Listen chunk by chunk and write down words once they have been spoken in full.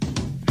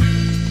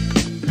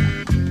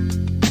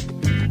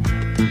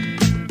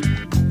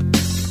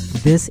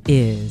This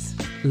is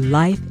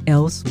Life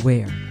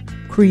Elsewhere,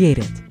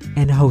 created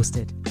and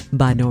hosted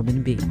by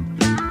Norman B.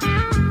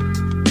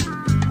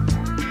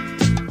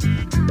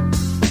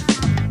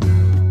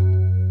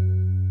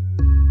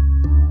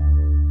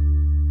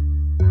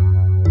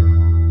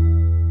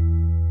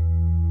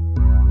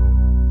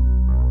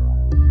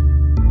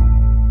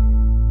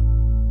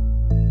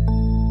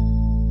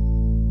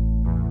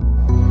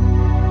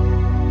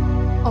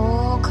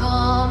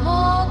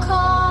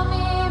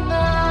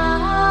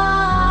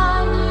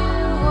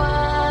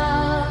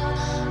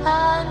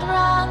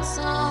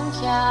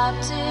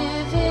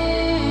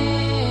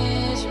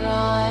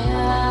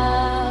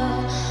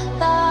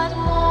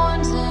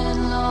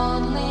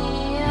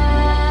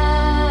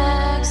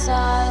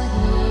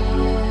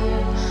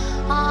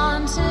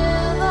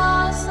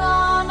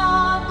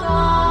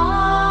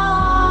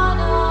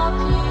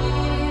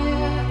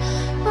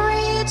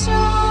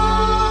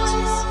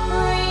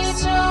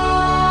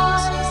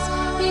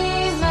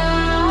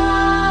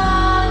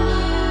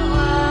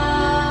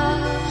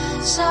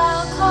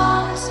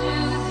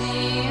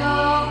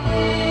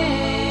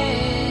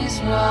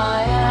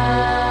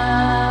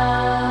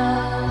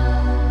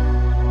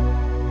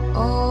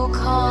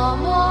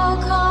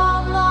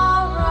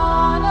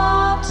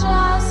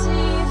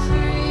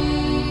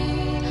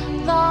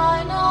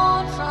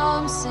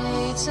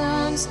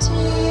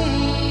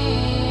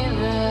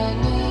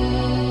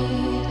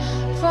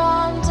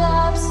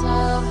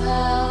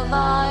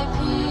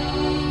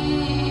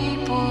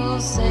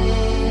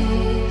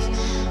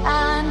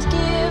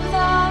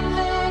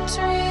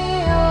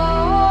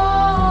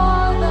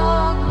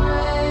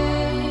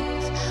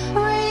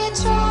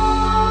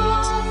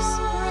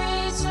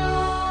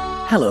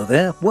 Hello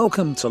there,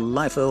 welcome to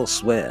Life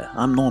Elsewhere.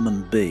 I'm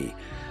Norman B.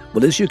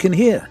 Well, as you can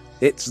hear,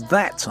 it's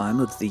that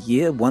time of the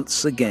year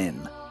once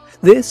again.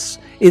 This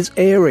is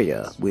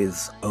Area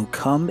with O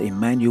Come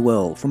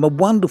Emmanuel from a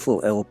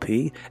wonderful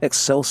LP,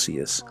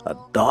 Excelsius, A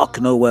Dark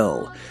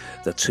Noel,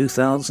 the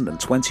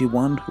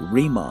 2021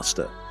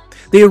 remaster.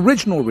 The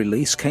original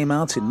release came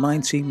out in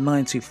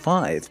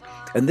 1995,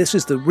 and this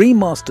is the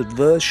remastered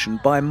version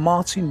by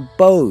Martin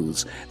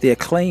Bose, the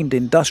acclaimed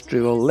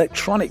industrial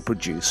electronic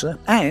producer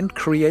and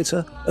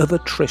creator of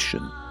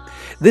Attrition.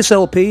 This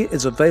LP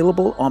is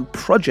available on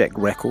Project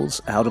Records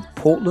out of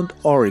Portland,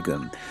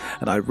 Oregon,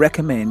 and I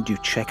recommend you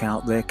check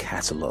out their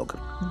catalogue.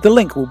 The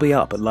link will be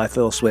up at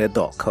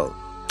lifeelsewhere.co.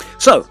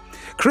 So,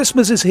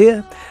 Christmas is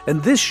here,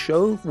 and this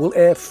show will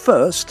air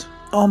first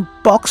on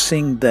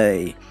Boxing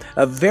Day,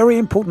 a very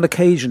important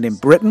occasion in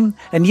Britain,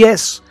 and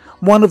yes,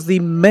 one of the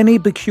many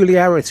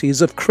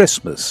peculiarities of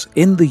Christmas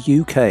in the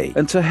UK.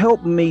 And to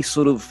help me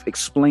sort of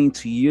explain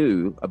to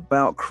you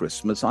about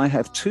Christmas, I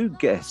have two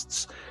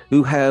guests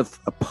who have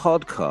a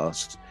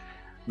podcast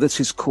that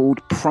is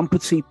called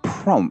Prompety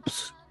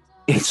Prompt.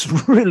 It's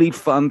really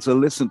fun to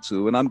listen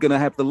to, and I'm going to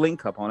have the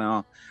link up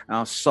on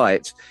our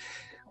site.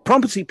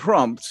 Prompety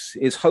Prompt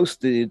is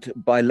hosted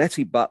by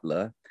Letty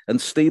Butler and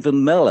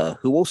Stephen Miller,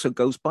 who also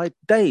goes by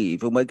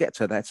Dave, and we'll get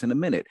to that in a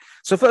minute.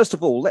 So first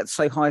of all, let's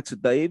say hi to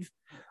Dave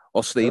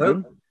or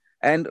Stephen. Hello.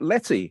 And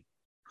Letty.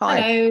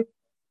 Hi. Hello.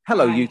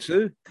 Hello, hi. You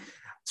two.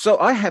 So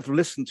I have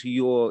listened to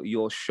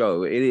your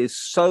show. It is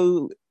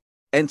so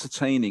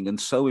entertaining and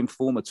so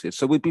informative.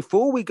 So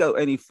before we go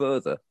any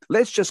further,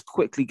 let's just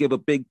quickly give a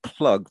big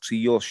plug to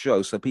your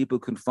show so people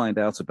can find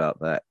out about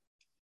that.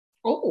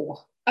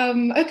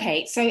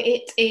 Okay. So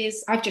it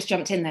is, I've just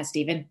jumped in there,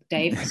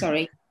 Dave,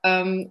 sorry.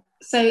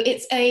 So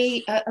it's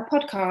a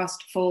podcast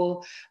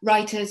for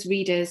writers,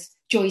 readers,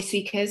 joy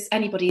seekers,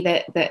 anybody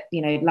that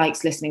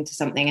likes listening to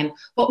something. And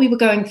what we were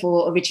going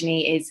for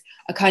originally is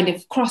a kind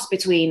of cross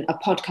between a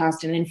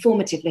podcast and an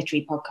informative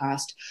literary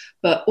podcast,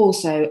 but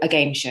also a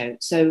game show.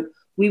 So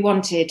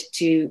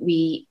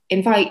we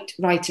invite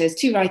writers,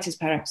 2 writers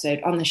per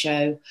episode on the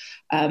show,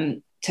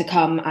 to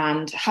come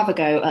and have a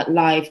go at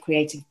live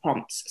creative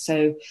prompts.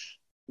 So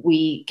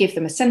we give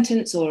them a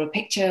sentence or a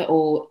picture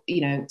or,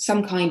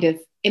 some kind of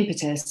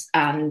impetus,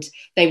 and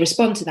they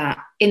respond to that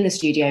in the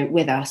studio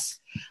with us,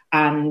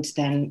 and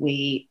then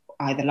we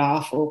either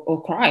laugh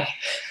or cry.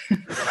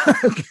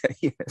 Okay,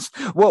 yes.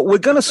 Well, we're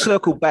going to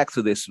circle back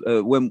to this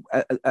when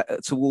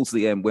towards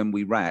the end when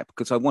we wrap,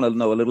 because I want to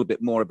know a little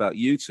bit more about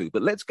you two.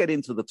 But let's get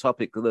into the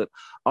topic that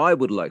I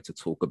would like to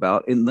talk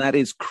about, and that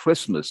is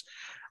Christmas.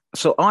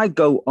 So I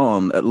go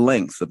on at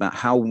length about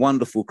how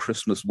wonderful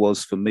Christmas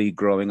was for me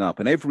growing up.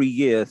 And every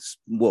year,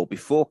 well,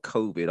 before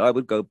COVID, I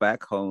would go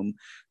back home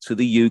to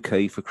the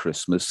UK for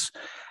Christmas.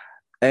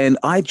 And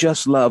I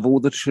just love all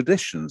the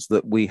traditions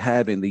that we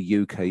have in the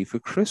UK for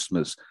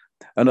Christmas.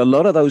 And a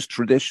lot of those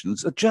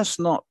traditions are just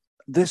not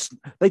this,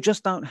 they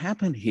just don't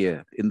happen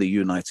here in the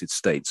United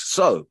States.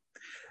 So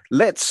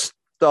let's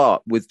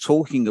start with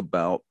talking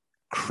about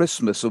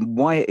Christmas and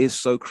why it is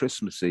so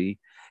Christmassy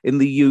in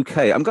the UK.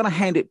 I'm going to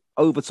hand it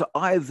over to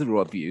either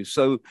of you.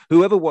 So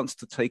whoever wants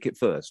to take it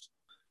first.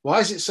 Why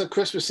is it so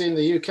Christmassy in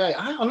the UK?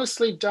 I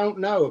honestly don't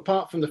know,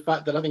 apart from the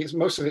fact that I think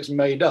most of it's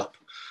made up.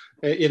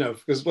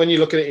 Because when you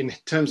look at it in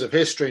terms of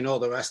history and all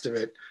the rest of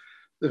it,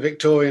 the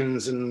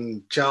Victorians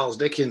and Charles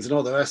Dickens and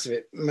all the rest of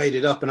it made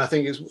it up. And I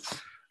think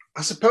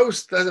I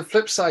suppose there's a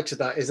flip side to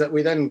that, is that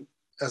we then,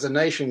 as a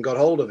nation, got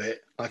hold of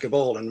it like a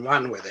ball and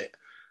ran with it.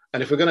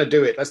 And if we're going to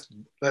do it,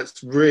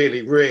 let's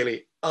really,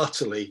 really,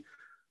 utterly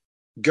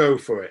go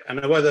for it.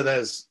 And whether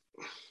there's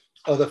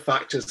other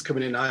factors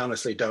coming in, I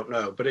honestly don't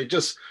know. But it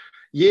just,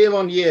 year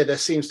on year, there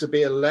seems to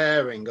be a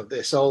layering of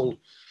this old,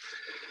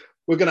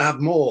 we're going to have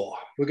more.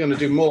 We're going to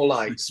do more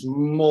lights,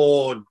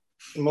 more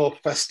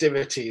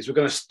festivities. We're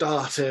going to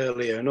start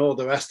earlier and all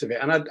the rest of it.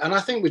 And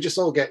I think we just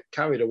all get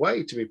carried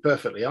away, to be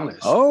perfectly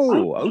honest.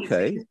 Oh,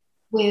 okay.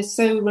 We're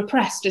so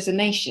repressed as a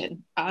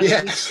nation.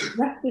 Yes. The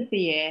rest of the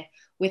year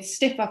with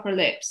stiff upper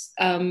lips,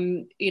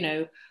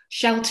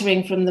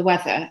 sheltering from the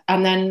weather,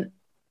 and then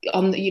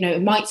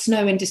it might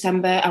snow in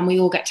December, and we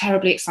all get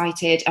terribly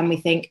excited, and we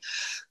think,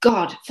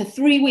 God, for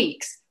 3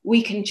 weeks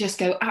we can just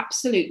go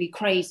absolutely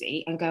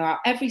crazy and go out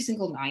every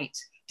single night,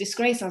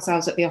 disgrace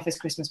ourselves at the office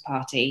Christmas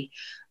party,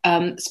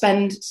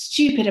 spend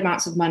stupid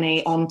amounts of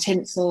money on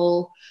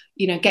tinsel,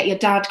 get your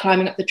dad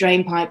climbing up the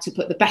drain pipe to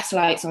put the best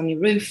lights on your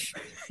roof,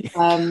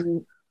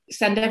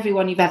 send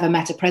everyone you've ever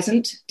met a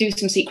present, do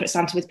some Secret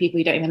Santa with people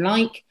you don't even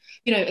like.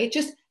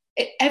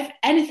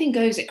 Anything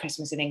goes at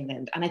Christmas in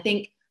England. And I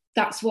think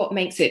that's what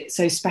makes it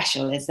so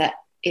special, is that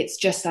it's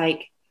just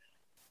like,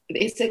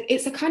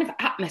 it's a kind of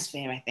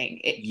atmosphere, I think.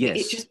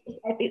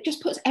 It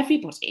just puts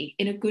everybody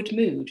in a good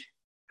mood.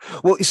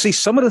 Well, you see,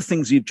 some of the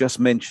things you've just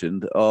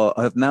mentioned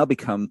have now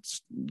become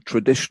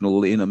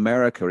traditional in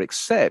America,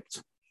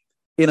 except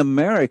in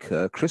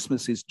America,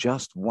 Christmas is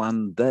just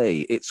one day.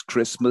 It's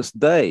Christmas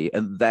Day,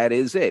 and that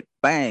is it.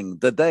 Bang.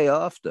 The day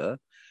after,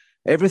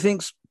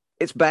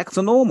 it's back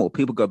to normal.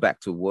 People go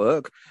back to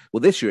work. Well,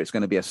 this year it's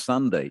going to be a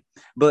Sunday,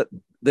 but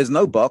there's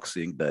no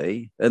Boxing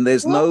Day, and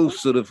there's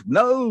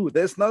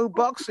there's no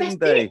Boxing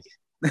Day.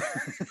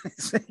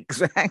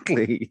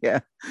 Exactly. Yeah.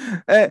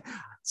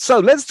 So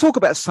let's talk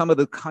about some of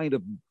the kind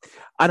of,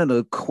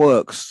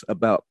 quirks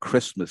about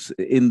Christmas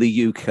in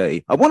the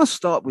UK. I want to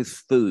start with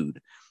food,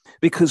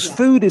 because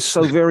food is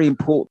so very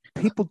important.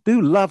 People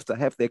do love to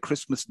have their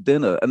Christmas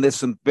dinner, and there's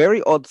some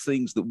very odd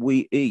things that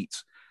we eat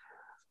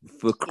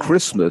for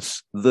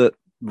Christmas that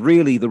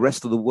really the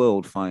rest of the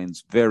world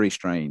finds very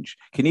strange.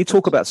 Can you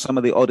talk about some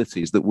of the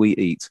oddities that we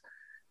eat?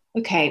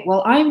 Okay,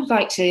 well, I would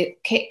like to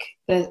kick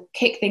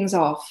things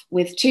off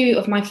with two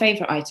of my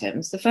favourite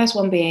items. The first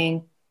one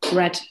being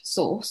bread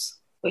sauce,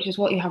 which is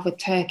what you have with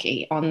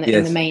turkey in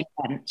the main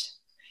event.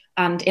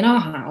 And in our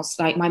house,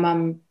 like, my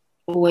mum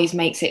always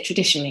makes it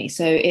traditionally.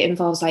 So it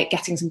involves like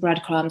getting some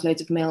breadcrumbs,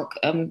 loads of milk,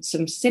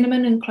 some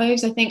cinnamon and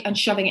cloves, I think, and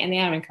shoving it in the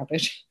airing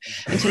cupboard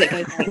until it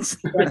goes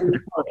like bread and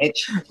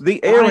porridge.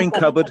 The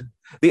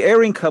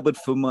airing cupboard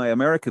for my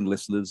American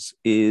listeners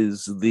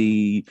is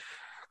the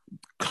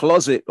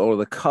closet or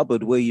the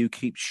cupboard where you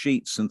keep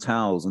sheets and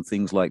towels and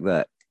things like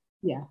that.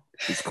 Yeah.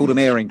 It's called an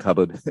airing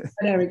cupboard.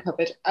 An airing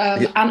cupboard.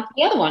 And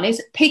the other one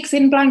is pigs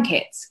in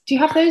blankets. Do you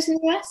have those in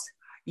the US?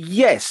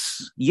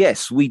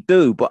 Yes, we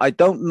do. But I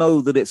don't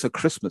know that it's a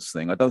Christmas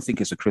thing. I don't think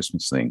it's a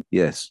Christmas thing.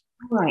 Yes.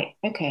 Right.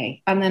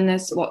 Okay. And then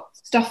there's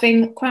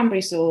stuffing,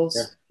 cranberry sauce.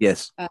 Yeah.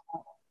 Yes.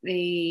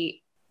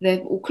 The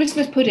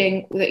Christmas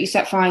pudding that you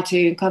set fire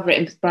to and cover it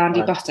in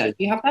brandy butter. Do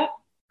you have that?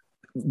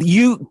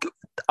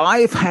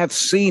 I have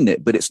seen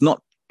it, but it's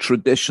not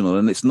traditional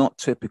and it's not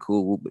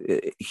typical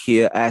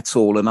here at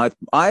all. And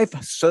I've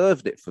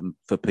served it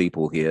for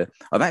people here.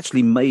 I've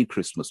actually made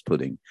Christmas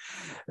pudding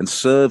and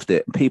served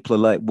it. People are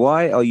like,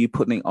 why are you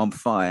putting it on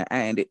fire?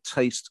 And it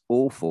tastes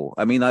awful.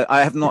 I mean,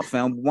 I have not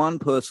found one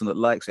person that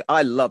likes it.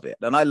 I love it.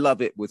 And I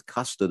love it with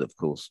custard, of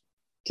course.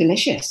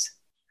 Delicious.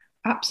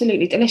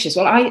 Absolutely delicious.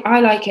 Well, I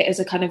like it as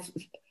a kind of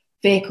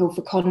vehicle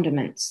for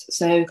condiments.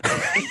 So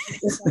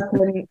if I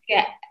can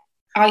get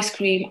ice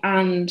cream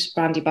and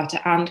brandy butter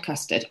and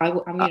custard, I'm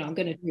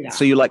going to do that.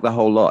 So you like the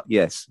whole lot?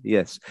 Yes.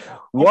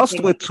 Whilst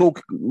we're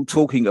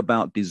talking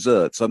about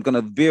desserts, I'm going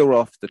to veer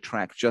off the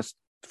track just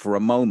for a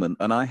moment.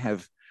 And I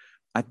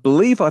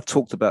believe I've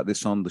talked about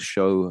this on the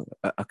show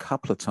a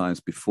couple of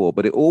times before,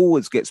 but it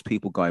always gets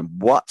people going,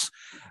 what?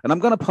 And I'm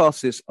going to pass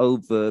this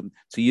over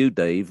to you,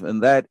 Dave.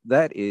 And that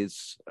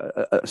is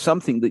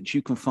something that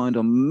you can find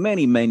on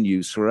many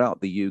menus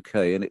throughout the UK,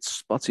 and it's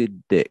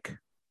spotted dick.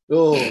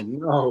 Oh,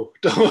 no.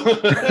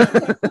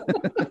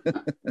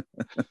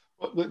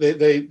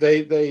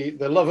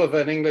 the love of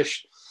an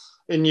English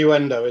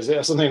innuendo, is it,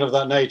 or something of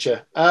that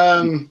nature?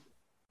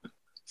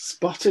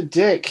 Spotted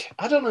dick.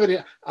 I don't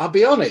know. I'll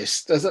be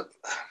honest.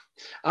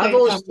 I've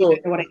always thought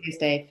what it is,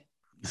 Dave.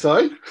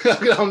 Sorry,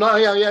 I'm not.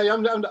 Yeah. I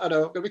know. I'm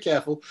going to be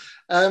careful.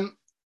 One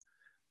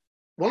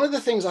of the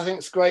things I think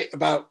is great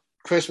about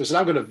Christmas, and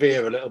I'm going to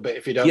veer a little bit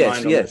if you don't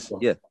mind. Yes.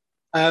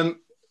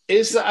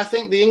 Is that I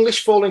think the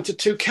English fall into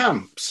two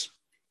camps,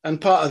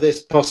 and part of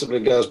this possibly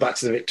goes back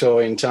to the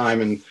Victorian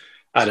time, and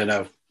I don't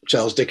know,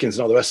 Charles Dickens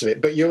and all the rest of it.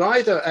 But you're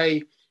either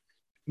a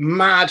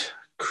mad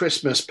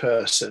Christmas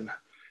person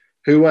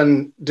who,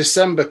 when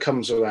December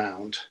comes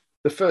around,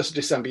 the 1st of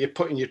December, you're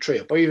putting your tree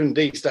up, or even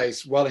these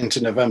days, well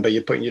into November,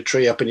 you're putting your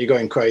tree up and you're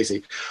going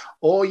crazy.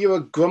 Or you're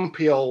a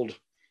grumpy old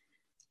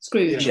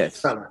Scrooge. Yes.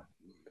 fella.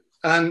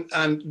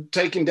 And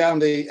taking down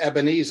the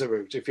Ebenezer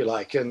route, if you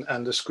like,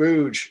 and the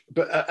Scrooge,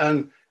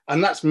 and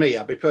that's me.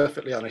 I'll be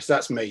perfectly honest.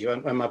 That's me.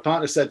 When my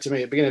partner said to me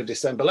at the beginning of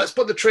December, "Let's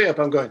put the tree up,"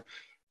 I'm going,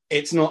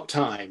 "It's not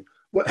time."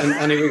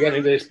 And we're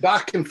getting this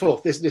back and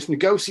forth, this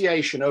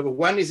negotiation over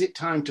when is it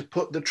time to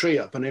put the tree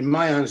up. And in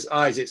my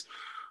eyes, it's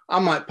I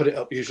might put it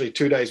up usually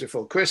 2 days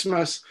before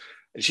Christmas.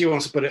 And she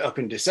wants to put it up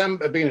in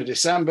December, beginning of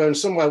December, and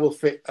somewhere we'll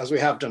fit, as we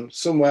have done,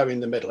 somewhere in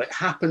the middle. It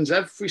happens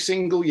every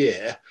single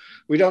year.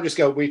 We don't just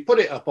go, we put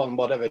it up on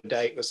whatever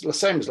date. It was the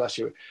same as last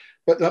year.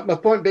 But my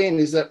point being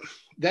is that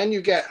then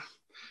you get,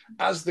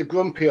 as the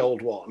grumpy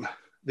old one,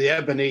 the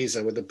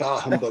Ebenezer with the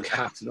bar humbug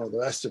hat and all the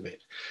rest of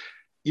it,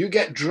 you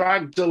get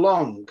dragged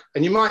along,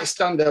 and you might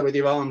stand there with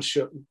your arms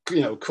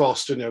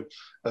crossed and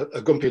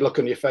a grumpy look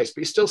on your face, but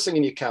you're still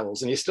singing your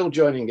carols and you're still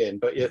joining in.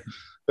 But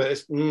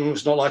it's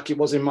not like it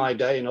was in my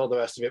day and all the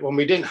rest of it. When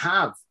we didn't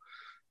have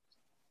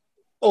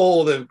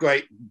all the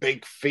great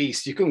big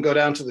feast, you couldn't go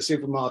down to the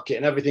supermarket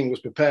and everything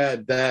was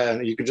prepared there,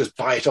 and you could just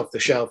buy it off the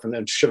shelf and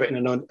then shove it in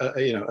an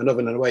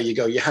oven and away you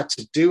go. You had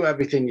to do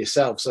everything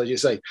yourself. So as you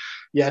say,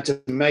 you had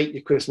to make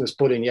your Christmas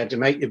pudding, you had to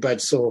make your bread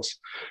sauce,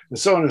 and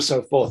so on and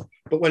so forth.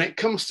 But when it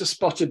comes to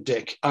Spotted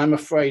Dick, I'm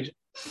afraid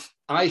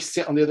I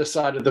sit on the other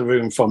side of the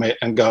room from it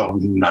and go,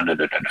 no.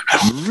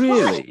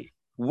 Really?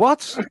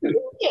 What?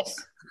 Yes.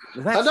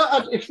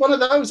 It's one of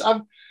those.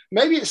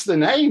 Maybe it's the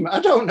name. I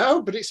don't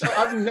know, but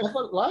I've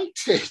never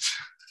liked it.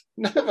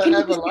 Never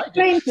ever liked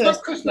it. It's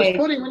not Christmas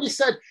pudding. When you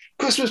said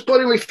Christmas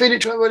pudding, we feed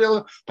it to everybody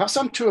else. Perhaps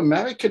I'm too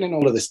American in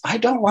all of this. I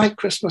don't like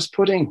Christmas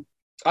pudding.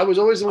 I was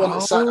always the one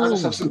that sat, I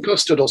just have some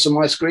custard or some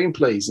ice cream,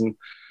 please. And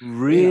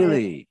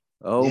really?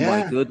 Oh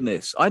my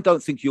goodness. I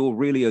don't think you're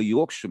really a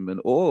Yorkshireman,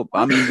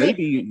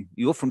 maybe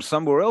you're from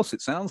somewhere else,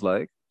 it sounds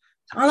like.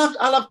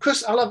 I'll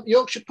have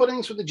Yorkshire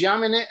puddings with the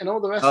jam in it and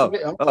all the rest of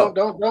it.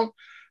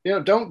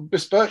 Don't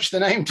besmirch the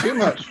name too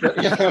much. But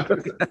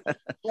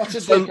what a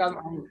dick!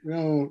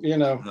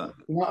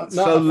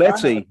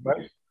 So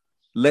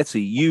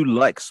Letty, you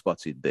like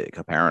Spotted Dick,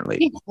 apparently.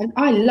 Yes, and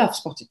I love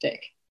Spotted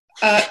Dick.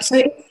 So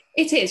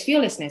it is, for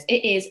your listeners,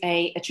 it is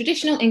a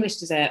traditional English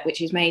dessert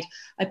which is made.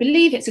 I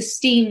believe it's a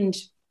steamed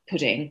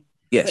pudding.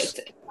 Yes.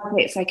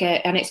 It's like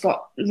and it's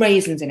got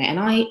raisins in it, and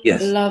I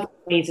love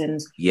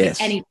raisins. Yes.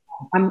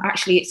 I'm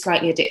actually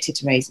slightly addicted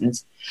to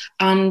raisins,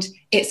 and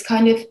it's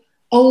kind of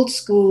old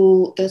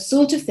school, the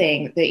sort of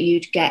thing that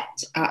you'd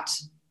get at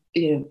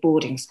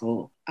boarding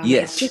school. And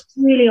yes, it's just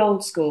really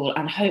old school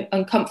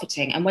and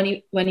comforting. And when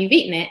you've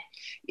eaten it,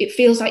 it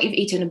feels like you've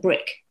eaten a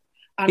brick.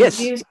 And yes,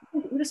 there's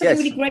something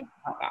really great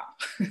about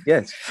that.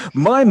 Yes,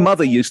 my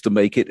mother used to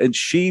make it, and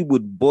she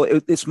would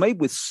boil. It's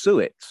made with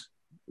suet.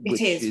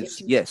 Which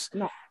is yes,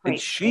 not great. And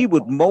she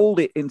would mold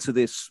it into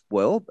this,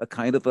 a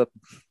kind of a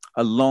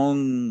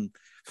long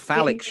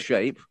phallic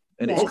shape,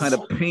 and it's kind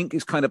of pink.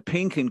 It's kind of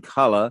pink in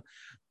color,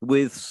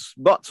 with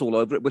spots all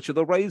over it, which are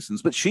the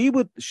raisins. But she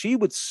would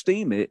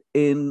steam it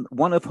in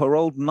one of her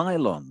old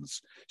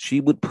nylons.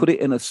 She would put it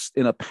in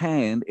a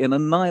pan in a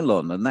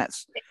nylon, and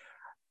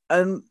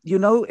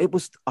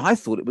I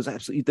thought it was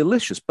absolutely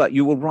delicious. But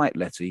you were right,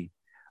 Letty.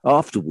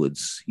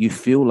 Afterwards, you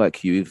feel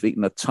like you've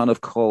eaten a ton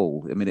of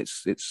coal. I mean,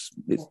 it's isn't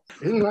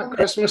that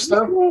Christmas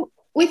though?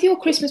 With your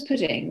Christmas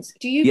puddings,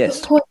 do you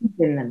put coins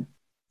in them?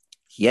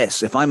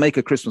 Yes, if I make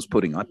a Christmas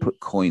pudding, I put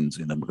coins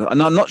in them,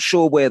 and I'm not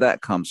sure where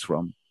that comes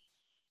from.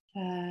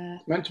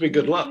 It's meant to be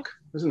good luck,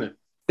 isn't it?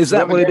 Is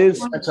that what it is?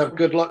 Let's have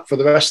good luck for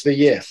the rest of the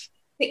year.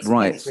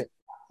 Sixpence.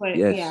 Right.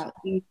 Yes. Yeah,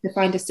 you to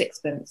find a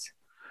sixpence.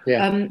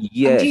 Yeah.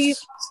 Yes. And do you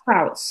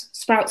have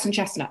sprouts and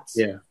chestnuts?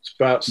 Yeah,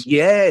 sprouts.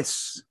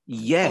 Yes.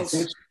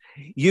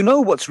 You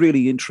know what's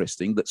really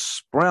interesting? That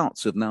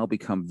sprouts have now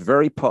become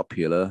very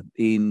popular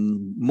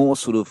in more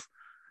sort of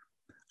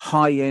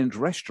high-end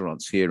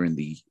restaurants here in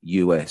the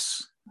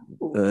US,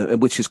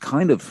 which is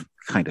kind of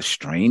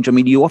strange. I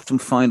mean, you often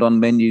find on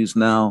menus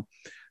now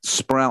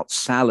sprout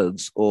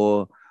salads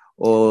or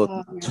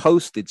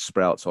toasted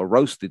sprouts or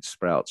roasted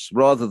sprouts,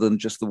 rather than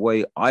just the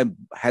way I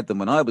had them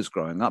when I was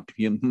growing up.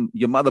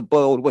 Your mother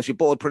boiled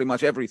pretty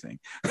much everything.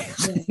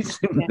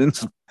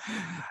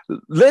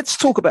 Let's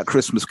talk about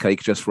Christmas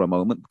cake just for a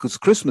moment, because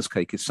Christmas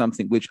cake is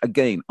something which,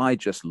 again, I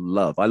just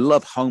love. I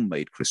love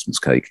homemade Christmas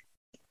cake.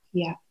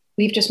 Yeah,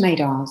 we've just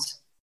made ours,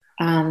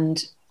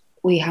 and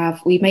we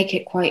make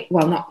it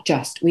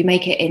we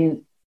make it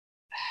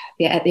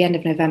at the end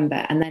of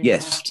November, and then you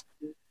have to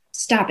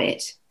stab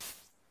it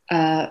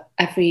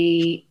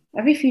every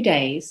few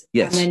days,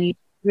 and then you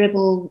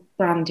dribble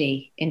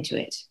brandy into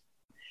it.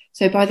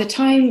 So by the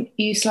time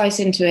you slice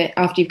into it,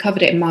 after you've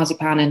covered it in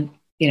marzipan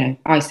and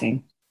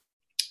icing,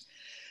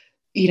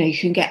 you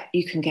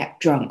can get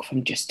drunk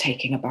from just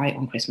taking a bite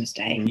on Christmas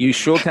Day. You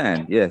sure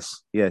can.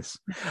 Yes.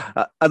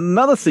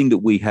 Another thing that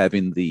we have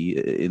in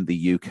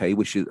the UK,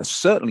 which is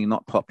certainly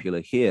not popular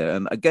here,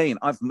 and again,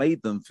 I've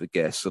made them for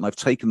guests and I've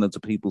taken them to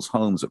people's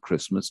homes at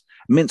Christmas: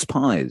 mince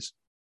pies.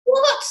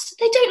 What?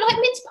 They don't like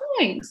mince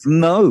pies?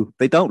 No,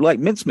 they don't like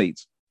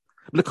mincemeat.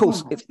 But of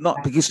course, it's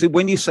not, because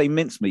when you say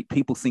mincemeat,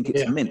 people think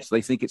it's minced.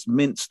 They think it's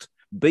minced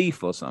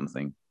beef or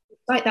something.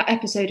 like that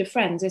episode of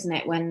Friends, isn't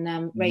it?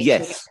 When Rachel.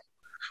 Yes.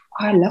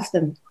 I love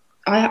them.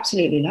 I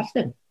absolutely love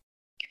them.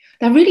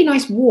 They're really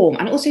nice, warm,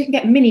 and also you can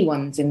get mini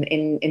ones in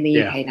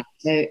the UK now.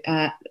 So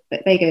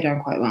they go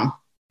down quite well.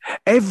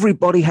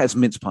 Everybody has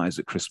mince pies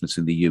at Christmas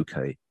in the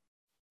UK.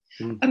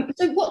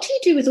 So what do you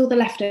do with all the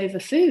leftover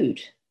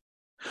food?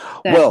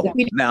 Well,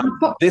 now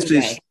this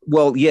is,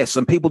 well, yes,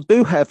 and people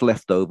do have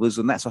leftovers,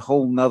 and that's a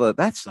whole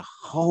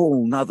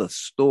nother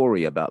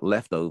story about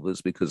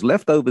leftovers, because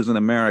leftovers in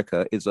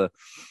America it's a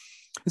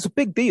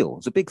big deal.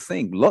 It's a big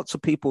thing. Lots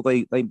of people,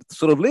 they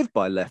sort of live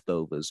by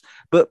leftovers,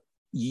 but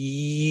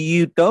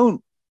you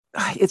don't.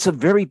 It's a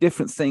very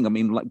different thing. I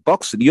mean, like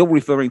boxing, you're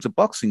referring to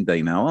Boxing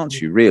Day now, aren't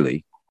you,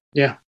 really?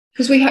 Yeah.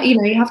 Because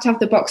you have to have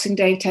the Boxing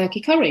Day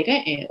turkey curry,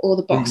 don't you? Or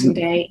the Boxing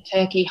Day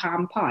turkey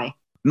ham pie.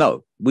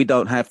 No, we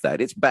don't have that.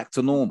 It's back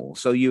to normal.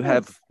 So you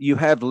have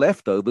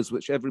leftovers,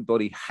 which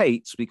everybody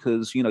hates,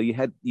 because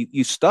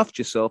you stuffed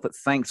yourself at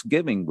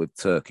Thanksgiving with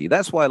turkey.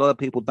 That's why a lot of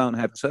people don't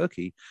have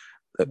turkey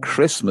at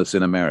Christmas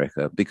in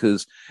America,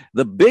 because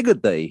the bigger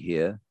day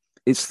here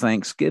is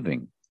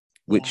Thanksgiving,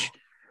 which,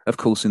 of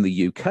course, in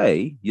the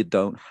UK you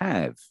don't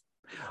have.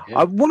 Yeah.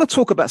 I want to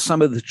talk about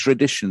some of the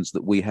traditions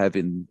that we have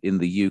in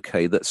the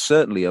UK that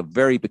certainly are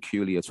very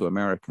peculiar to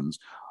Americans,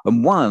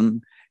 and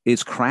one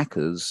is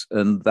crackers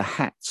and the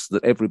hats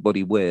that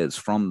everybody wears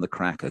from the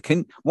cracker.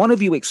 Can one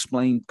of you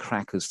explain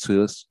crackers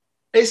to us?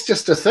 It's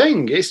just a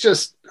thing. It's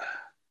just,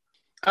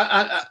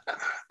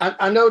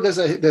 I know there's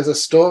a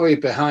story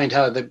behind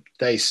how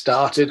they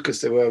started,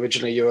 because they were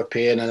originally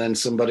European, and then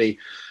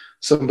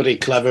somebody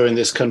clever in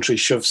this country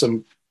shoved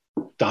some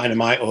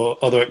dynamite or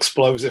other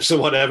explosives or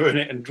whatever in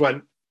it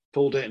and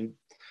pulled it, and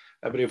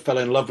everybody fell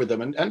in love with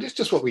them. And it's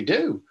just what we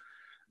do.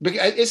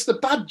 It's the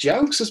bad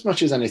jokes as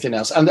much as anything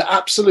else, and the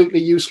absolutely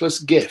useless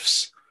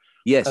gifts.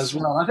 Yes, as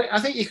well. I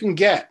think you can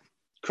get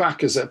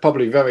crackers that are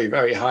probably very,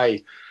 very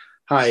high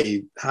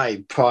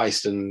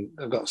priced, and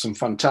I've got some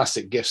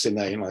fantastic gifts in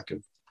there, like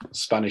a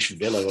Spanish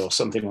villa or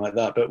something like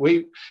that. But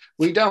we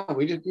don't.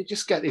 We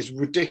just get these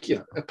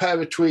ridiculous, a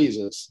pair of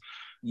tweezers.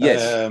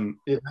 Yes,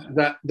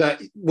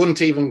 that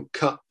wouldn't even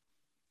cut,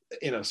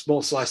 a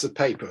small slice of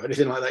paper or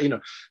anything like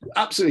that.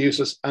 Absolutely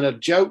useless, and a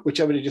joke which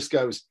everybody just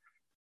goes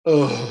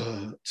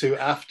to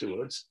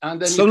afterwards, and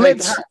then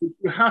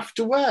you have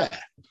to wear.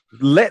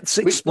 Let's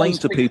explain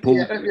to people.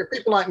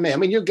 People like me. I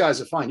mean, you guys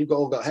are fine. You've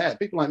all got hair.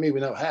 People like me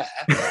with no hair,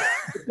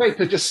 the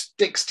paper just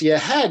sticks to your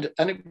head,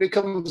 and it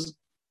becomes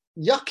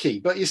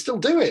yucky. But you still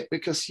do it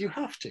because you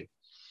have to.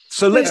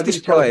 So let's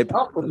describe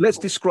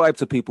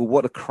to people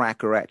what a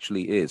cracker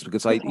actually is,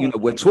 because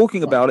we're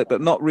talking about it,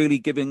 but not really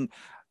giving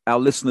our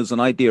listeners an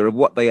idea of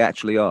what they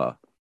actually are.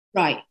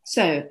 Right.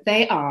 So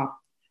they are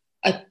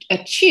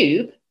a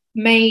tube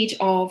made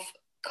of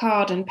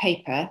card and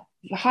paper,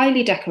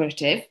 highly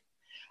decorative,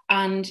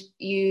 and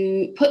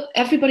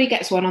everybody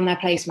gets one on their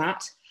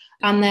placemat,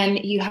 and then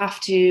you have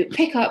to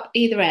pick up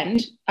either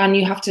end, and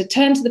you have to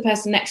turn to the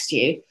person next to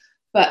you.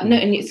 But no,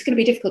 and it's going to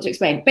be difficult to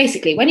explain.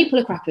 Basically, when you pull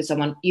a cracker with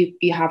someone,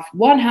 you have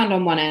one hand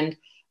on one end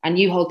and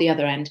you hold the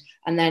other end,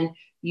 and then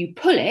you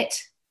pull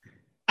it,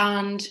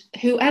 and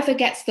whoever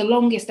gets the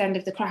longest end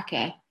of the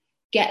cracker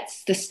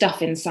gets the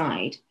stuff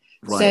inside.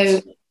 Right.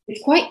 So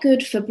it's quite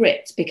good for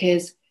Brits,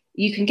 because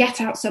you can get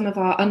out some of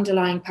our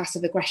underlying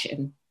passive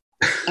aggression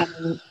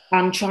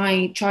and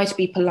try to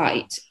be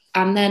polite.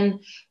 And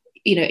then,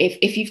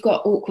 if you've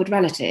got awkward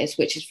relatives,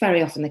 which is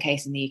very often the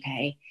case in the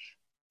UK,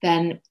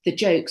 then the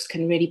jokes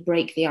can really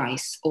break the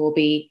ice, or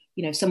be,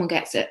 if someone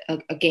gets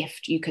a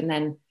gift, you can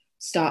then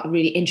start a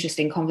really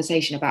interesting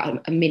conversation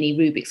about a mini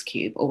Rubik's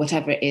Cube or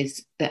whatever it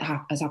is that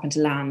has happened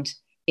to land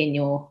in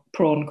your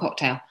prawn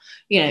cocktail.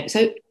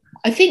 So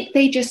I think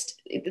they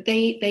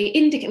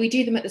indicate, we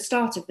do them at the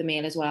start of the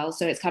meal as well.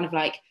 So it's kind of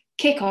like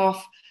kick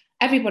off,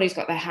 everybody's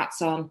got their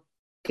hats on,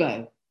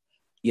 go.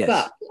 Yes.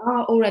 But we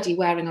are already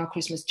wearing our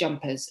Christmas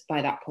jumpers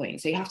by that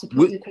point. So you have to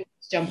put your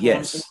Christmas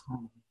jumper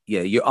on.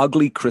 Yeah, your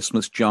ugly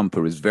Christmas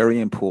jumper is very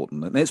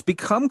important. And it's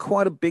become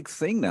quite a big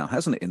thing now,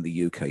 hasn't it, in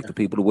the UK, for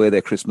people to wear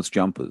their Christmas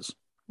jumpers?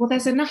 Well,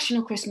 there's a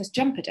National Christmas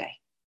Jumper Day.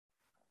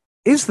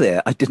 Is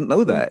there? I didn't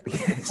know that.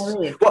 Yes.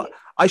 Well,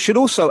 I should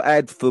also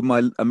add for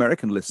my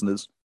American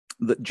listeners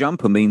that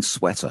jumper means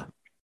sweater.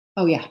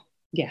 Oh, yeah.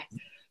 Yeah.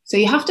 So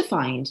you have to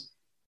find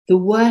the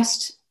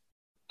worst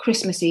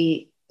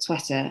Christmassy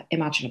sweater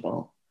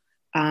imaginable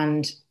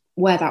and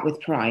wear that with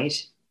pride.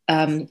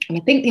 And I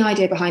think the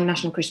idea behind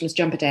National Christmas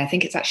Jumper Day, I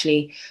think it's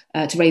actually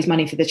to raise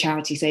money for the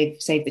charity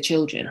Save the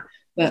Children.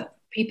 But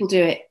people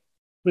do it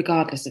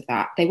regardless of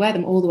that. They wear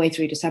them all the way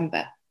through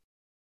December,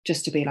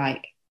 just to be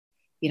like,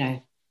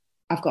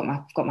 I've got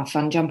my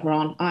fun jumper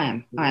on.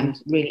 I am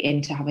really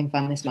into having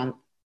fun this month.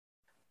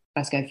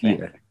 Let's go for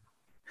it.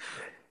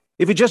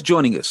 If you're just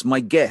joining us,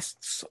 my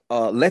guests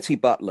are Letty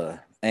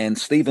Butler and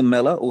Stephen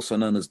Mellor, also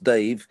known as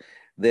Dave.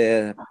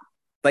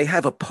 They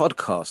have a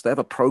podcast. They have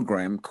a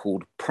program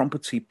called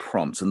Prompety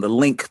Prompts, and the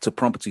link to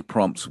Prompety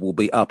Prompts will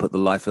be up at the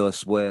Life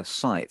Elsewhere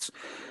site.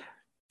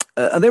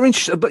 And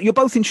they're but you're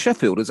both in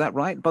Sheffield, is that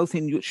right? Both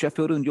in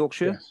Sheffield and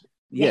Yorkshire? Yes.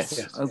 Yes.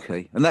 Yes.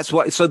 Okay. And that's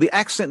why. So the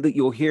accent that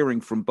you're hearing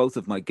from both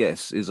of my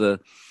guests is a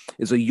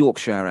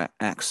Yorkshire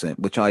accent,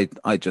 which I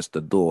just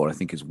adore. I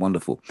think is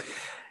wonderful.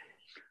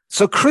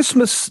 So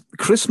Christmas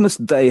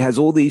Day has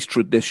all these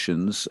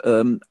traditions.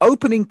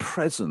 Opening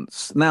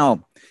presents.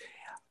 Now,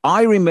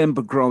 I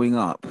remember growing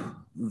up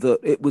that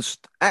it was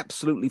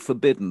absolutely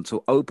forbidden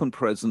to open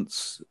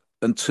presents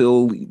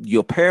until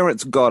your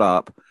parents got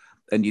up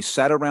and you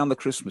sat around the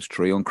Christmas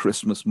tree on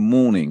Christmas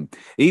morning,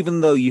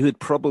 even though you had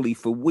probably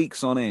for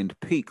weeks on end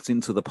peeked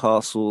into the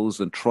parcels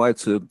and tried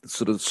to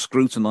sort of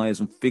scrutinize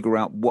and figure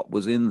out what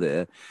was in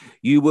there.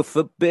 You were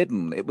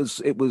forbidden.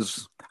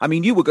 I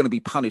mean, you were going to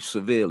be punished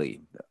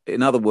severely.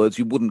 In other words,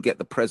 you wouldn't get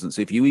the presents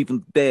if you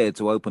even dared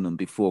to open them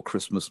before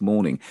Christmas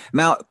morning.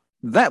 Now,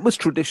 that was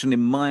tradition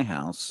in my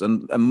house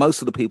and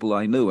most of the people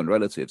I knew and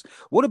relatives.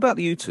 What about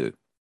you two?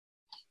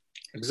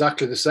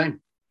 Exactly the same.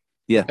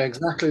 Yeah.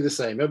 Exactly the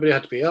same. Everybody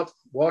had to be up,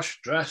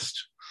 washed,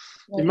 dressed.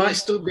 You might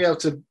still be able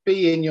to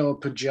be in your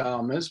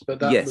pajamas, but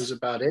that was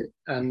about it.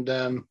 And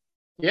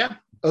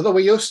although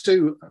we used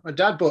to, my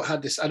dad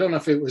had this, I don't know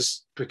if it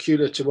was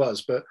peculiar to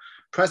us, but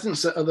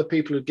presents that other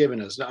people had given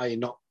us, i.e.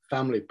 not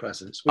family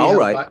presents. We held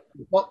back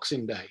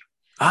Boxing Day.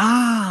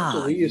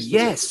 Ah,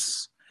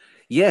 yes.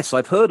 Yes,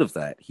 I've heard of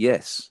that.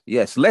 Yes.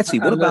 Letty,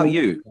 what about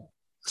you?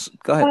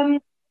 Go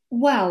ahead.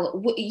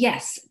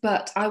 Yes,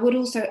 but I would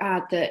also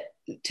add that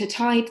to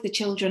tide the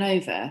children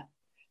over,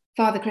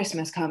 Father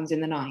Christmas comes in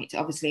the night,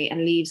 obviously,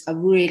 and leaves a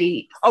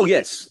really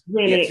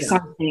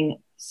exciting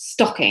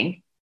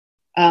stocking,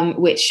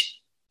 which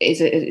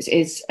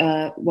is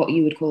what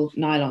you would call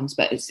nylons,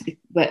 but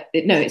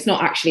it's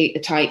not actually a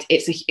tight.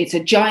 It's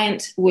a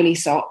giant woolly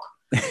sock,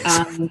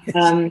 and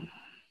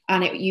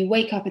you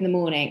wake up in the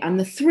morning, and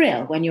the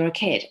thrill when you're a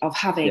kid of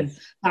having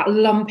that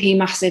lumpy,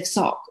 massive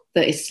sock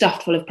that is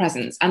stuffed full of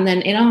presents. And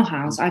then in our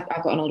house, I've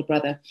got an older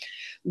brother.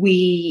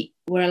 We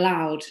were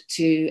allowed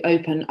to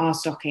open our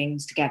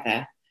stockings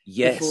together.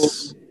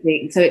 Yes.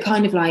 So it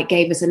kind of like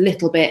gave us a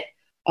little bit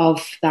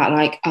of that,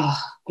 like, oh,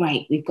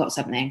 great, we've got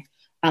something.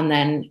 And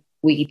then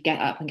we'd get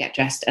up and get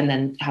dressed and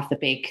then have the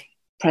big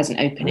present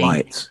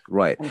opening.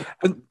 Right.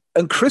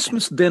 And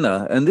Christmas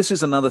dinner, and this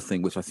is another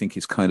thing which I think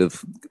is kind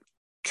of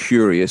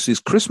curious, is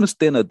Christmas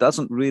dinner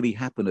doesn't really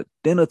happen at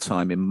dinner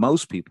time in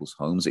most people's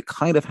homes. It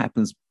kind of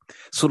happens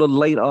sort of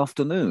late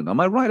afternoon. Am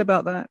I right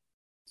about that?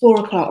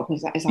 4 o'clock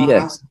is our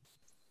house,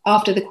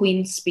 after the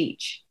Queen's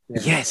speech.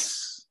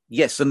 Yes.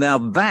 And now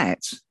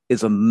that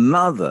is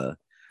another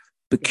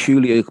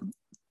peculiar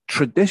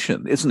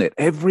tradition, isn't it?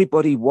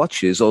 Everybody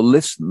watches or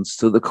listens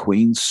to the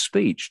Queen's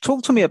speech.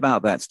 Talk to me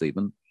about that,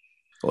 Stephen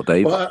or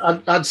Dave.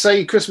 Well, I'd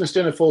say Christmas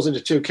dinner falls into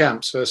two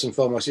camps, first and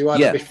foremost. You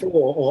either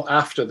before or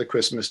after the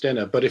Christmas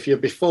dinner. But if you're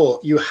before,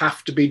 you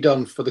have to be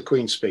done for the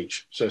Queen's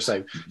speech. So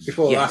say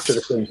before or after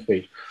the Queen's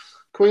speech.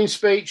 Queen's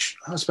speech,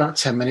 that's about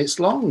 10 minutes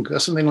long or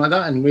something like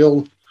that. And we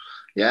all,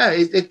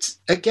 it's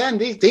again,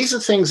 these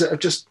are things that are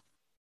just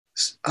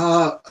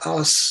are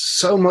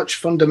so much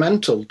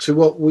fundamental to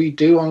what we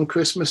do on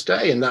Christmas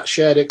Day. And that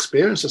shared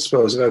experience, I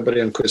suppose, of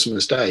everybody on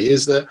Christmas Day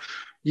is that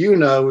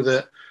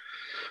that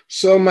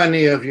so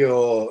many of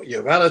your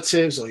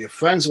relatives or your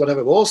friends or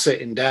whatever, all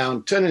sitting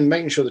down,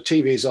 making sure the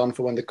TV's on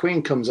for when the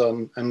Queen comes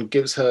on and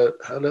gives her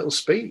little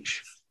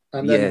speech.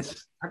 And then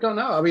I don't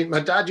know. I mean, my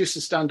dad used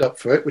to stand up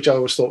for it, which I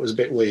always thought was a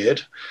bit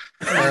weird.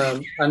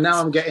 And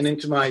now I'm getting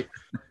into my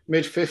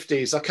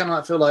mid-50s. I kind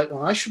of feel like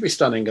I should be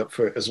standing up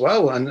for it as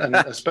well. And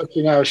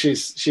especially now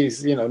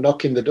she's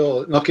knocking on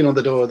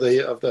the door of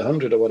the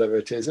 100 or whatever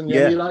it is. And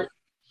you're like,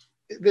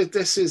 it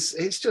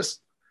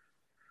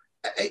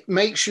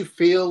makes you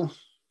feel,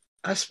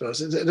 I suppose,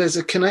 there's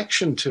a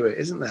connection to it,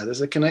 isn't there?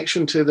 There's a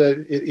connection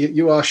to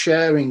you are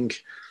sharing.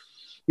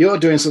 You're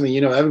doing something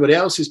everybody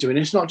else is doing.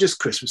 It's not just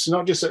Christmas. It's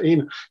not just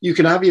you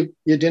can have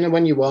your dinner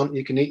when you want.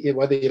 You can eat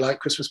whether you like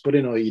Christmas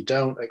pudding or you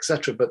don't,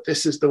 etc. But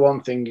this is the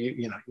one thing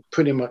you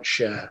pretty much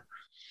share.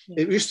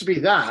 It used to be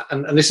that,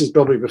 and this is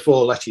probably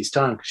before Letty's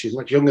time because she's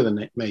much younger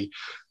than me.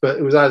 But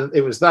it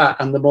was that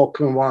and the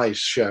Morecambe and Wise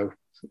show.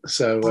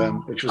 So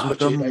which was much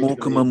the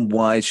Morecambe and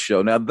Wise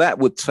show. Now that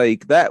would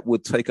take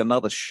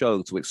another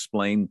show to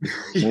explain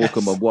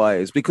Morecambe and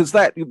Wise, because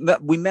that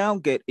we now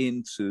get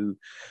into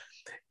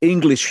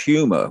English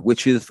humor,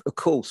 which is, of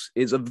course,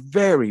 is a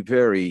very,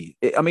 very,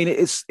 I mean,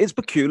 it's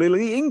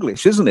peculiarly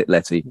English, isn't it,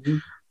 Letty?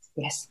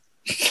 Yes,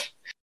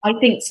 I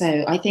think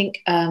so. I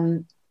think,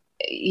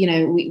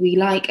 we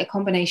like a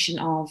combination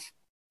of,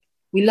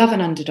 we love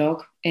an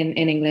underdog in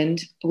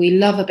England. We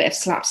love a bit of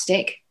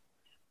slapstick.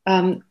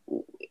 I mean,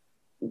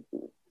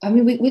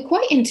 we're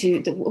quite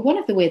into, one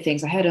of the weird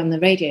things I heard on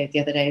the radio the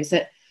other day is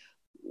that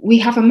we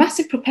have a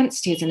massive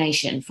propensity as a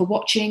nation for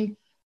watching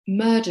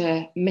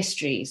murder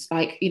mysteries.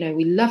 Like,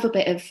 we love a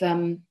bit of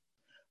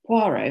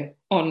Poirot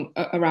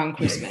around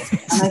Christmas.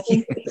 And I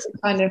think it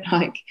kind of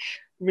like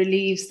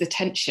relieves the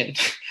tension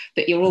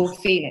that you're all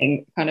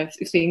feeling, kind of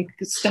being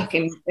stuck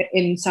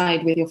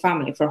inside with your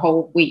family for a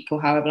whole week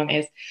or however long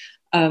it is,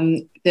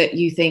 that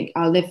you think,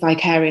 I'll live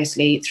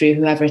vicariously through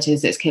whoever it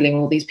is that's killing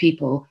all these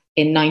people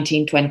in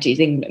 1920s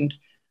England.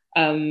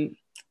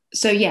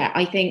 So yeah,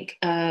 I think,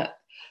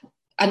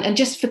 and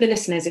just for the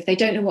listeners, if they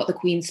don't know what the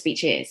Queen's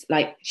speech is,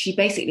 like she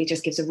basically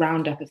just gives a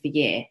roundup of the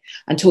year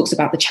and talks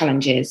about the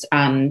challenges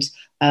and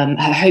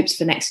her hopes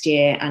for next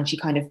year, and she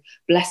kind of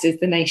blesses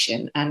the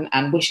nation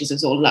and wishes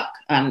us all luck,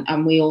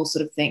 and we all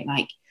sort of think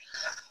like,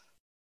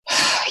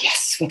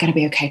 yes, we're going to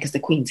be okay because the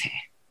Queen's here.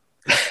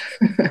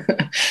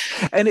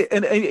 And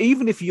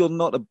even if you're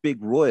not a big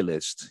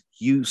royalist,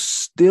 you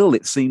still,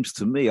 it seems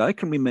to me, I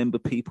can remember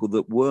people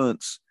that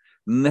weren't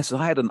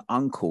necessarily. I had an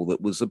uncle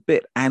that was a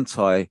bit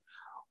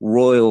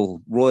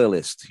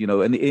royalist, you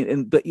know,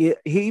 but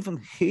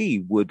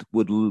he would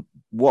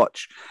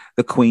watch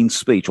the Queen's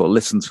speech or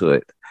listen to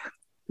it.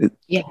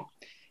 Yeah,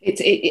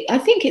 I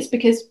think it's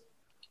because,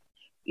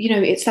 you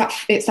know, it's that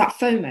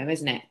FOMO,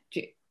 isn't it?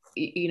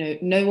 You know,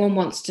 no one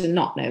wants to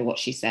not know what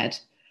she said.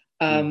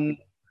 And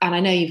I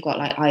know you've got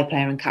like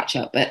iPlayer and catch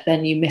up, but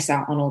then you miss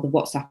out on all the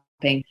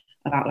WhatsApping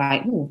about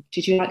like, oh,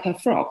 did you like her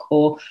frock?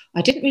 Or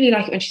I didn't really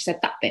like it when she said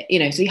that bit, you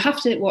know, so you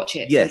have to watch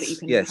it. Yes, so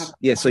that you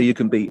can so you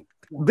can be.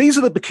 These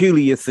are the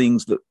peculiar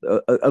things that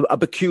are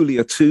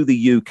peculiar to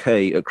the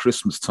UK at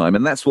Christmas time,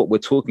 and that's what we're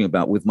talking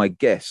about with my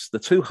guests, the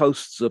two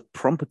hosts of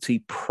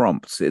Prompety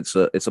Prompts. It's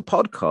a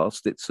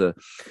podcast.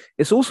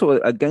 It's also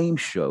a game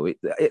show.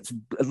 It's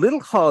a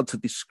little hard to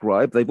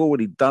describe. They've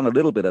already done a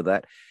little bit of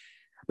that,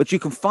 but you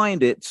can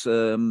find it.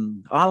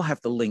 I'll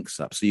have the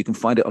links up, so you can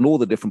find it on all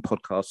the different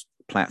podcast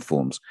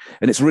platforms,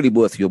 and it's really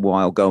worth your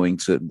while going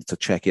to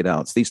check it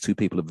out. These two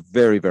people are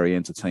very, very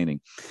entertaining.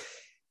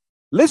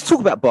 Let's talk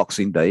about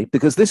Boxing Day,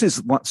 because this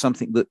is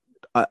something that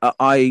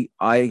I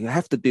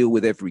have to deal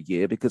with every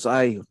year, because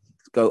I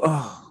go,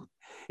 oh,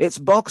 it's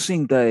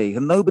Boxing Day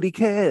and nobody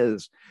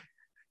cares.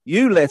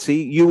 You,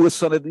 Letty, you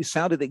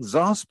sounded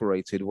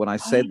exasperated when I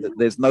said that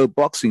there's no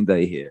Boxing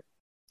Day here.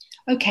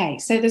 Okay,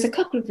 so there's a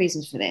couple of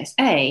reasons for this.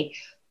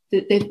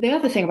 The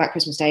other thing about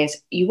Christmas Day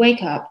is you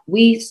wake up,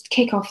 we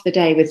kick off the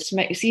day with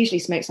it's usually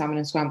smoked salmon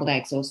and scrambled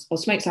eggs, or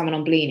smoked salmon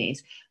on blinis,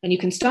 and you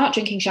can start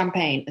drinking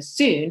champagne as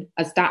soon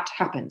as that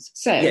happens.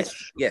 So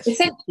yes.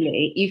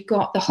 Essentially, you've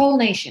got the whole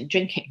nation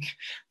drinking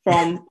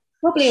from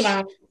probably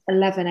around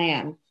 11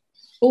 a.m.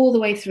 all the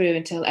way through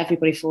until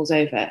everybody falls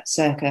over,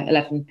 circa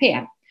 11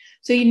 p.m.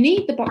 So you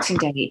need the Boxing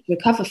Day to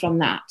recover from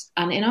that.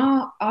 And in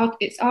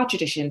it's our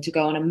tradition to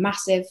go on a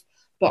massive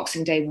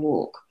Boxing Day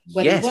walk,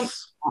 whether you want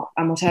to,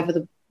 and whatever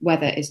the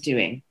weather is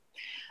doing.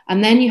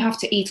 And then you have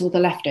to eat all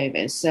the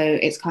leftovers. So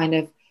it's kind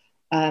of,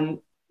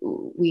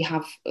 we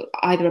have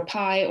either a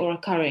pie or a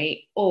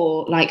curry,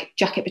 or like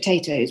jacket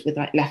potatoes with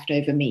like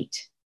leftover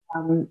meat.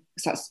 So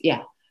that's,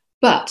 yeah.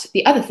 But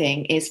the other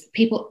thing is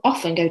people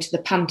often go to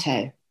the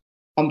panto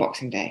on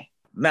Boxing Day.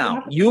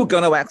 Now, you're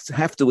going to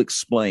have to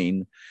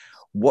explain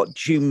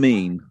what you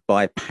mean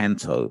by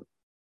panto.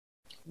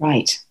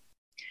 Right.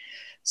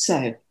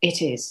 So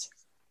it is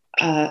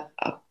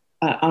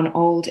an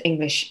old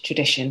English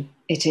tradition.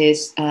 It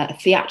is a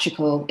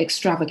theatrical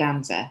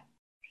extravaganza,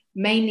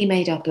 mainly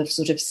made up of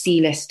sort of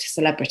C-list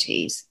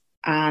celebrities,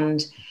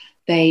 and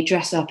they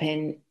dress up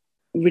in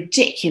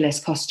ridiculous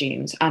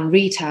costumes and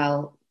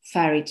retell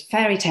fairy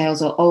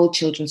tales or old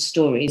children's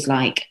stories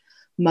like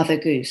Mother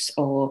Goose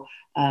or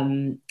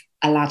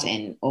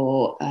Aladdin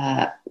or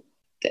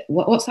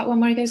what's that one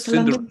where he goes to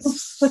London?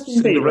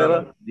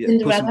 Cinderella. Yeah,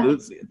 Cinderella.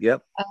 Puss in Boots,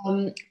 yep.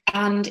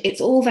 And it's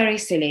all very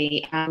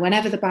silly. And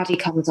whenever the baddie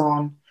comes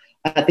on,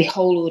 the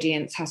whole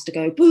audience has to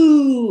go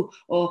boo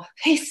or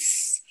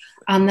hiss.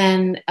 And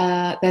then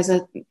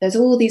there's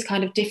all these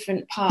kind of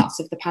different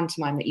parts of the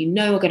pantomime that you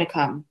know are going to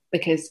come,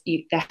 because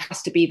there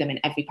has to be them in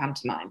every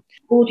pantomime.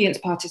 Audience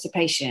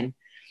participation.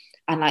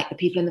 And like the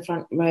people in the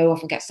front row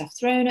often get stuff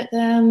thrown at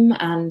them.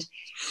 And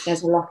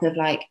there's a lot of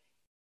like,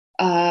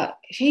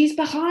 she's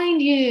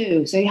behind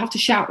you, so you have to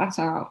shout that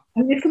out.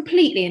 I mean, it's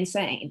completely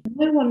insane.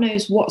 No one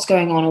knows what's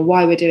going on or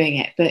why we're doing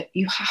it, but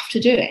you have to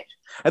do it.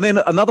 And then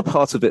another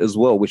part of it as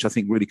well, which I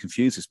think really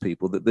confuses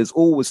people, that there's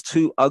always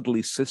two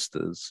ugly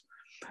sisters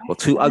or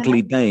two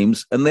ugly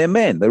dames, and they're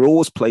men. They're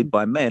always played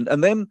by men.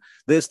 And then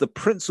there's the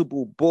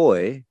principal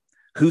boy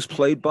who's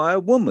played by a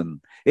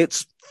woman.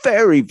 It's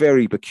very,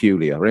 very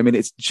peculiar. I mean,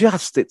 it's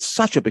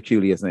such a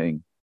peculiar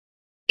thing.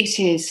 It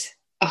is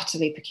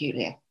utterly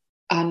peculiar.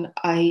 And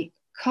I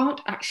can't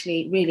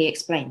actually really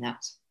explain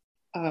that.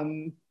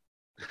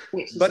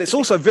 But it's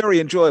also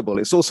very enjoyable.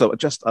 It's also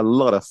just a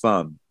lot of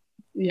fun.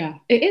 Yeah,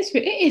 it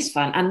is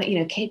fun. And, you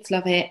know, kids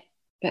love it.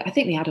 But I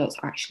think the adults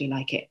actually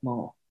like it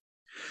more.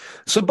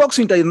 So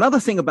Boxing Day, another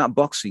thing about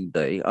Boxing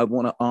Day, I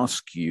want to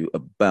ask you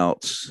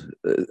about,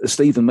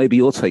 Stephen, maybe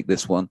you'll take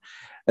this one.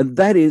 And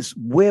that is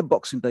where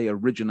Boxing Day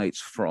originates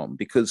from,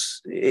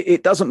 because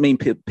it doesn't mean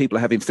people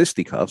are having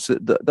fisticuffs,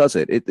 does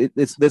it?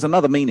 There's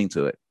another meaning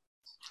to it.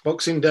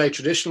 Boxing Day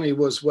traditionally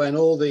was when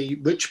all the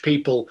rich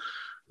people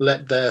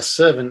let their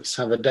servants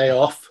have a day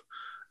off,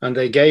 and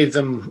they gave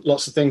them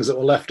lots of things that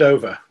were left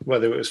over,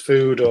 whether it was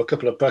food or a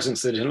couple of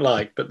presents they didn't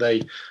like, but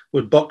they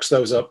would box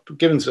those up,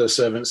 give them to the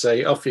servants,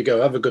 say, off you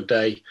go, have a good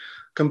day,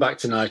 come back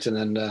tonight, and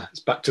then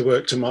it's back to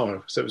work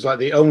tomorrow. So it was like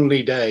the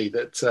only day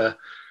that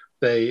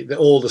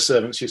all the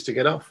servants used to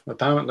get off,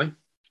 apparently.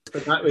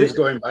 But that is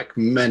going back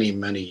many,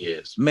 many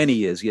years. Many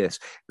years, yes.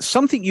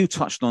 Something you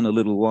touched on a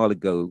little while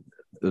ago,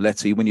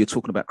 Letty, when you're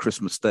talking about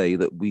Christmas Day,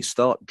 that we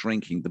start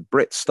drinking, the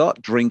Brits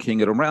start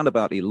drinking at around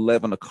about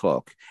 11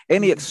 o'clock.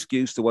 Any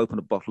excuse to open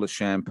a bottle of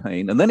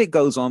champagne. And then it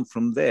goes on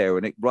from there,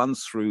 and it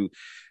runs through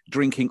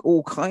drinking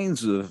all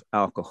kinds of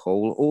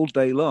alcohol all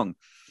day long.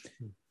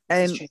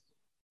 And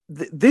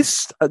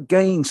this,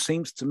 again,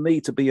 seems to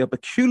me to be a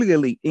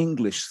peculiarly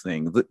English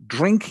thing, that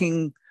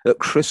drinking at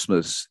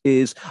Christmas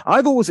is...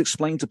 I've always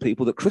explained to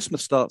people that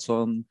Christmas starts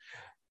on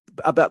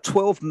about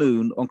 12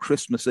 noon on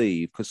Christmas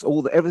Eve, because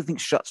everything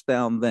shuts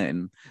down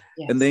then.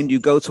 Yes. And then you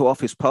go to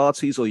office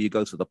parties or you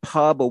go to the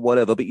pub or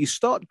whatever, but you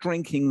start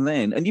drinking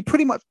then, and you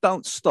pretty much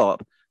don't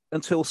stop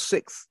until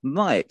 12th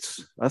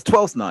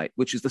night,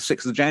 which is the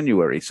 6th of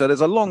January. So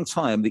there's a long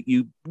time that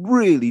you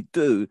really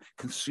do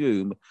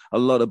consume a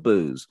lot of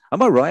booze.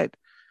 Am I right?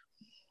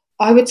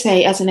 I would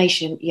say, as a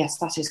nation, yes,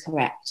 that is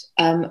correct.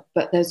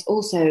 But there's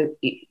also,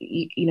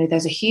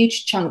 there's a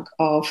huge chunk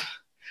of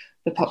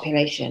the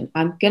population.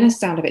 I'm going to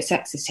sound a bit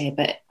sexist here,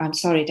 but I'm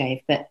sorry,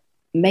 Dave, but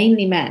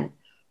mainly men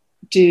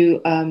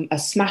do a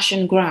smash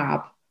and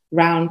grab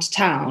round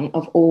town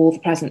of all the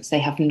presents they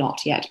have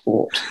not yet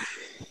bought.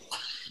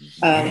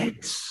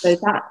 So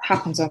that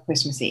happens on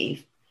Christmas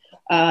Eve.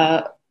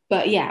 But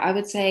yeah, I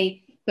would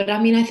say,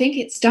 I think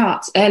it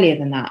starts earlier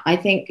than that. I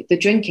think the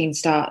drinking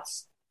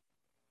starts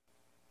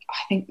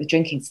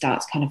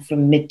kind of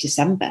from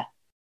mid-December.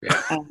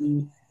 Yeah.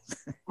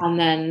 And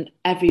then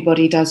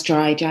everybody does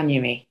dry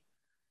January.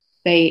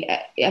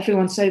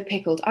 Everyone's so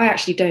pickled. I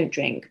actually don't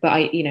drink, but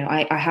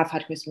I have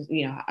had Christmas,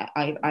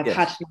 I've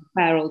had my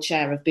fair old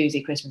share of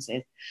boozy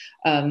Christmases.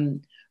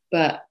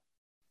 But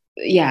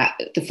yeah,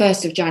 the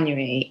 1st of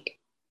January,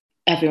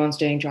 everyone's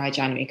doing dry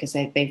January because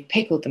they've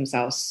pickled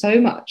themselves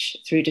so much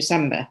through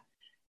December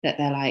that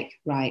they're like,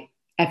 right,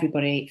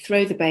 everybody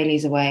throw the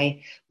Baileys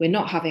away. We're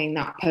not having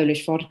that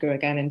Polish vodka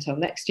again until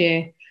next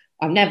year.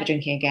 I'm never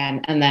drinking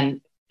again. And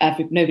then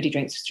nobody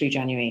drinks through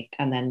January,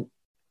 and then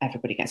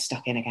everybody gets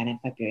stuck in again in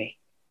February.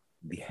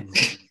 Yeah.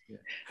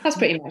 That's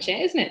pretty much it,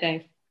 isn't it,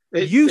 Dave?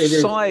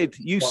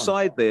 You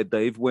sighed there,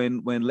 Dave,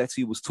 when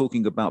Letty was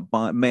talking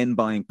about men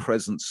buying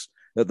presents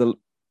at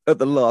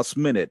the last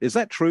minute. Is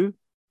that true?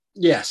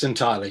 Yes,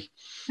 entirely.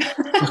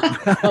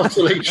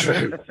 Utterly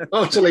true.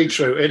 Utterly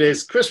true. It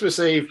is Christmas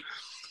Eve.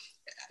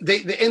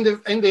 In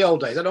the old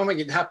days, I don't think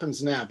it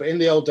happens now, but in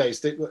the old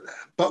days,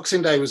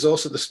 Boxing Day was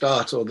also the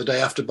start, or the day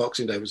after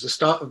Boxing Day was the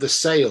start of the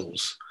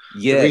sales.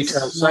 Yes. The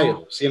retail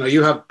sales.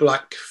 You have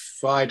Black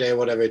Friday or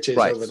whatever it is,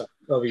 right,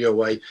 over your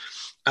way.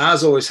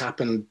 Ours always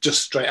happened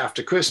just straight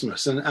after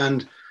Christmas,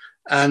 and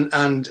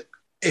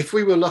if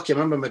we were lucky, I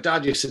remember my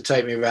dad used to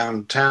take me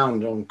around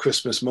town on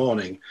Christmas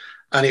morning,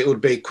 and it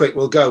would be quick,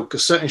 we'll go,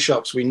 because certain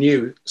shops we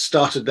knew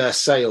started their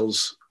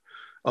sales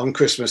on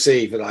Christmas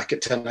Eve, like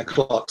at 10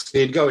 o'clock. So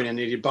you'd go in and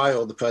you'd buy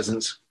all the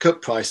presents,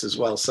 cut price as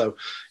well, so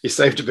you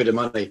saved a bit of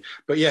money.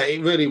 But yeah,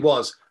 it really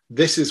was,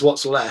 this is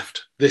what's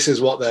left, this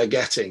is what they're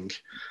getting.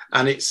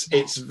 And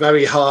it's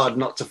very hard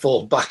not to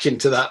fall back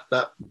into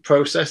that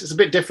process. It's a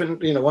bit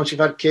different, once you've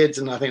had kids,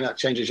 and I think that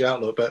changes your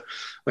outlook. But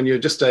when you're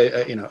just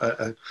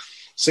a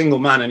single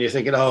man and you're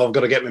thinking, oh, I've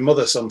got to get my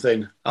mother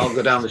something, I'll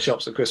go down the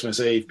shops at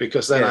Christmas Eve,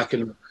 because then I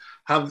can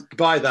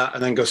buy that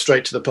and then go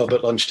straight to the pub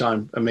at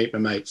lunchtime and meet my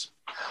mates.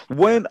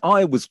 When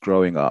I was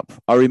growing up,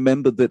 I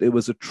remember that it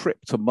was a trip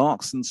to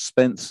Marks and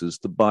Spencer's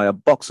to buy a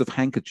box of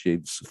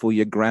handkerchiefs for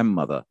your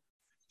grandmother.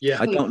 Yeah.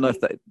 I don't know if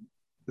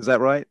is that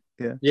right?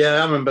 Yeah,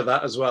 I remember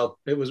that as well.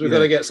 It was, we've got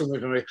to get something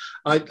from me.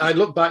 I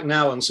look back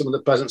now on some of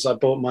the presents I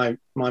bought my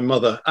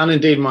mother, and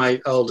indeed my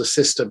older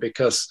sister,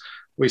 because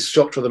we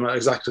shopped for them at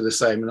exactly the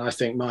same. And I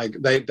think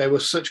they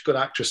were such good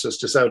actresses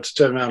to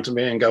turn around to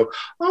me and go,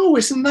 oh,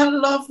 isn't that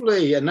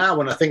lovely? And now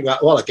when I think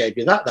that, well, I gave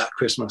you that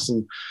Christmas,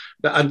 and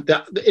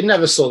that it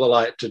never saw the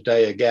light of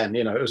day again.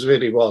 It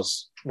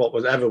was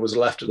whatever was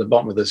left at the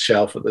bottom of the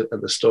shelf at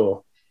the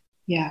store.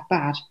 Yeah,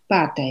 bad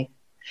Dave.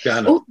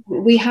 Yeah, also,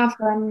 we have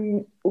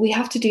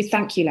to do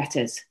thank you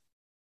letters.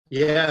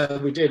 Yeah,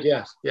 we did.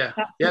 Yeah,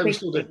 we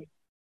still did.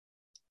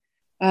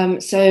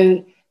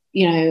 So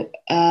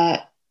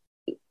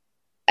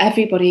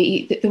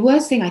everybody. The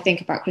worst thing I think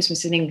about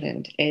Christmas in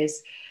England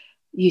is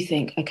you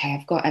think, okay,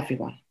 I've got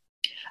everyone,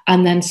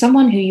 and then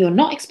someone who you're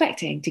not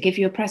expecting to give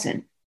you a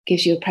present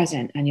gives you a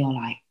present, and you're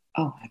like,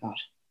 oh my God,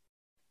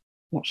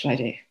 what should I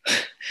do?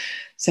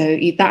 So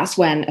that's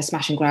when a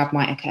smash and grab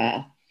might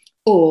occur.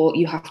 Or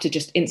you have to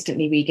just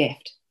instantly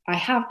re-gift. I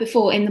have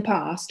before in the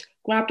past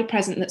grabbed a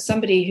present that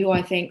somebody who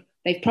I think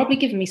they've probably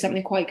given me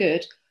something quite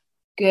good,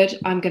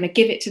 I'm going to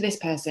give it to this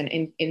person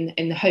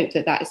in the hope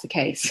that is the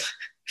case.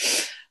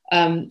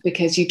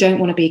 Because you don't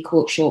want to be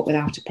caught short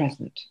without a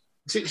present.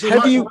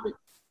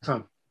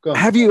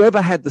 Have you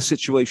ever had the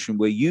situation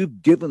where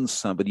you've given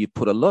somebody, you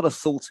put a lot of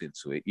thought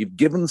into it, you've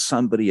given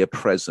somebody a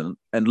present,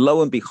 and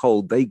lo and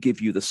behold, they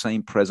give you the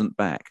same present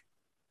back?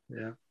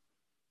 Yeah.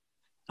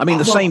 I mean,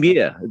 the same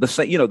year,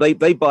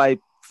 they buy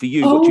for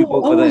you what you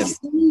bought for them. I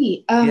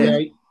see.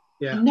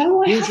 Yeah.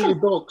 No, usually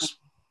books.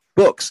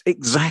 Books,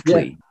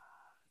 exactly. Yeah.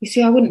 You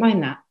see, I wouldn't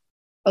mind that.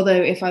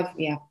 Although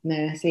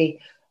see.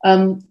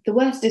 The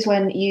worst is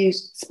when you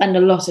spend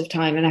a lot of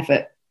time and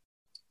effort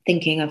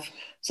thinking of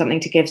something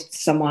to give to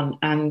someone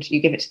and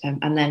you give it to them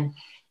and then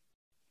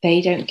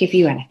they don't give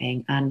you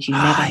anything and you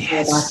never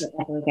hear about it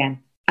ever again.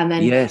 And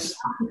then you have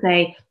to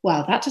say,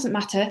 well, that doesn't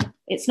matter.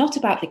 It's not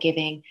about the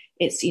giving.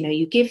 It's,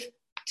 you give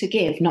to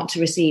give, not to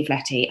receive,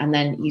 Letty. And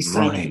then you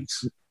sign it.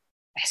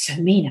 They're so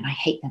mean and I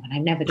hate them and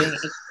I'm never doing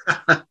it.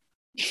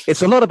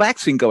 It's a lot of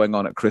acting going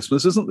on at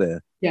Christmas, isn't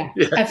there? Yeah.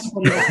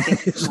 Everybody's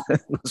acting.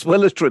 As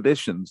well as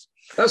traditions.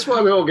 That's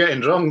why we're all getting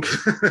drunk.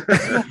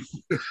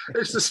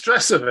 It's the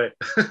stress of it.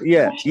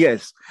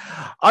 Yes.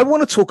 I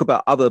want to talk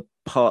about other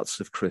parts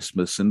of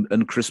Christmas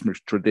and Christmas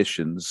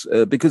traditions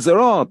because there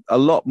are a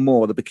lot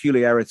more, the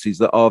peculiarities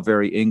that are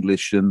very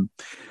English. And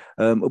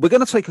we're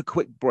going to take a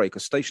quick break,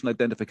 a station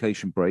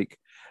identification break.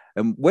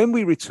 And when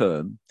we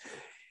return,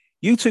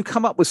 you two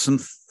come up with some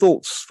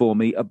thoughts for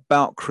me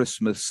about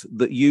Christmas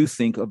that you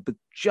think are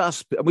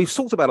just, we've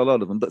talked about a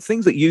lot of them, but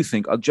things that you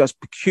think are just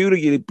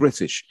peculiarly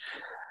British.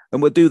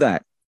 And we'll do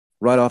that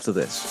right after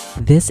this.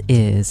 This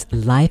is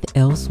Life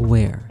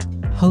Elsewhere,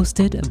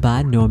 hosted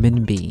by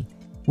Norman B.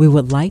 We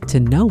would like to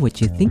know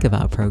what you think of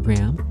our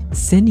program.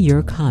 Send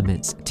your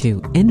comments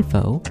to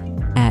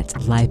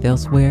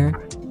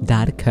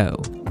info@lifeelsewhere.co.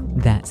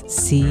 That's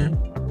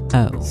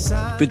C-O.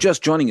 If you're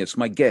just joining us,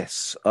 my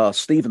guests are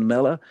Stephen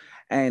Mellor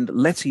and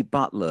Letty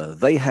Butler.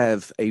 They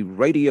have a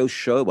radio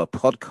show, a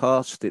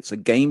podcast. It's a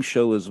game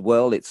show as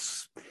well. I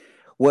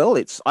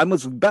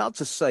was about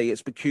to say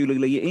it's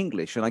peculiarly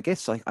English, and I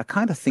guess I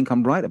kind of think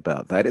I'm right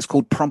about that. It's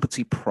called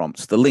Prompty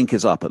Prompts. The link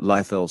is up at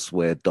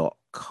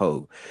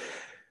lifeelsewhere.co.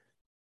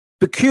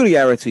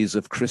 Peculiarities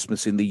of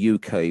Christmas in the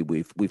UK.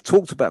 We've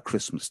talked about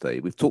Christmas Day.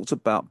 We've talked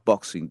about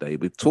Boxing Day.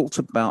 We've talked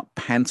about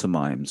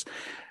pantomimes.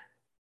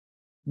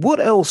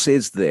 What else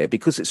is there?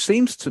 Because it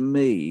seems to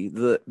me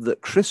that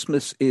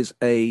Christmas is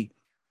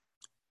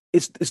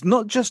it's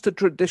not just a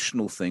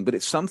traditional thing, but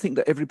it's something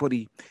that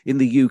everybody in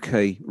the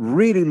UK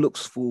really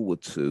looks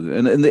forward to.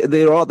 And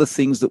there are the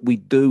things that we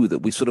do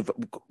that we sort of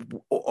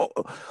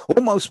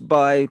almost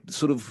by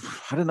sort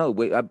of, I don't know,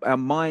 our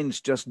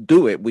minds just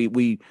do it.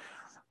 We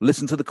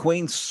listen to the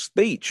Queen's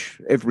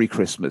speech every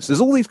Christmas. There's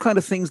all these kind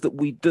of things that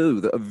we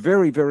do that are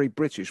very, very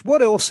British.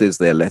 What else is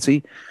there,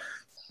 Letty?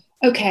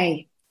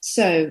 Okay,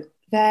 so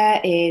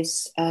there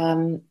is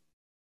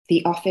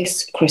the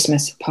office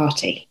Christmas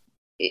party.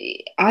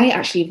 I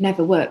actually have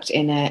never worked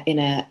in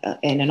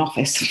an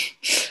office.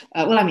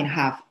 Well, I mean, I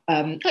have.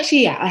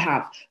 Actually, yeah, I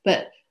have.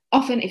 But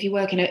often, if you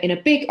work in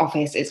a big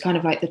office, it's kind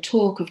of like the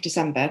talk of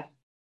December,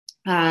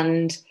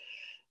 and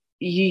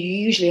you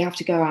usually have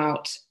to go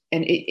out.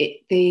 And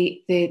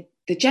the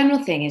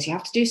general thing is you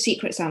have to do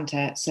Secret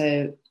Santa.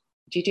 So,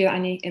 do you do that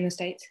in the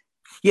States?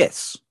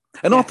 Yes.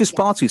 And office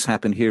parties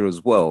happen here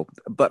as well,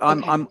 but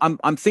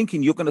I'm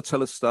thinking you're going to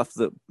tell us stuff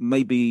that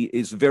maybe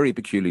is very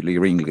peculiarly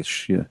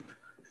English. Yeah.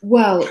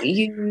 Well,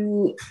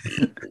 you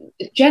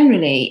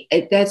generally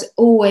there's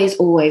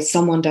always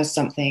someone does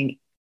something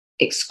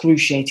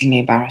excruciatingly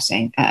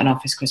embarrassing at an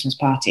office Christmas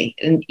party,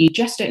 and you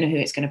just don't know who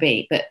it's going to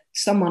be. But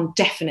someone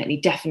definitely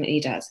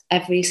does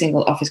every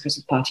single office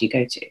Christmas party you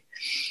go to.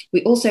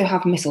 We also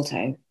have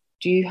mistletoe.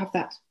 Do you have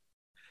that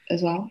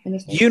as well in the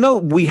States?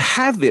 We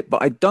have it,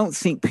 but I don't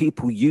think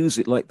people use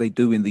it like they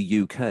do in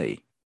the UK.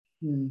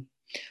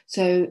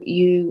 So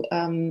you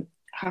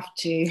have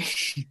to,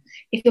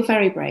 if you're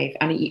very brave,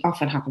 and it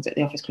often happens at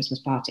the office Christmas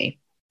party,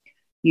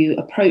 you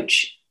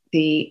approach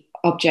the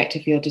object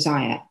of your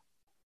desire,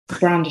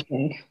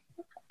 brandishing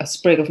a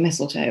sprig of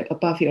mistletoe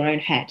above your own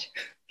head,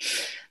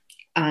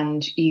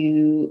 and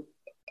you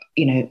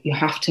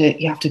have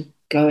to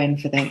go in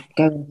for the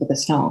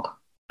snog.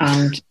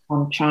 And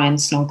try and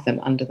snog them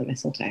under the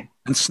mistletoe.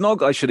 And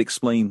snog, I should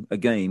explain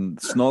again.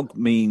 Snog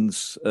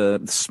means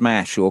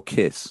smash or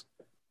kiss.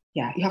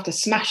 Yeah, you have to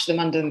smash them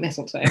under the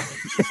mistletoe.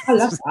 I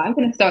love that. I'm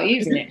going to start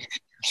using it.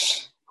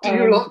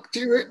 Do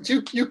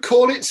you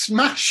call it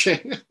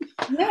smashing?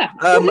 Yeah.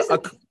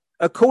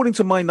 According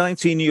to my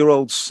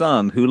 19-year-old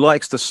son, who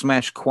likes to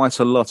smash quite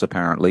a lot,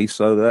 apparently.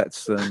 So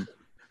that's. Does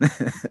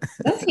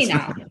he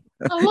now?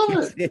 I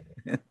love it.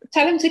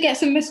 Tell him to get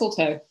some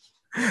mistletoe.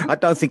 I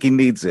don't think he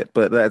needs it,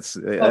 but that's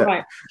all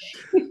right.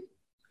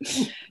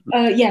 So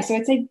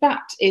I'd say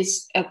that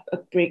is a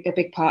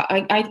big part.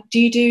 Do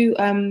you do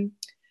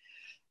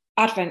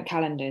advent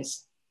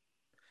calendars?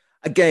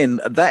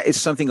 Again, that is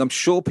something I'm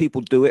sure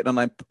people do it, and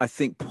I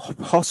think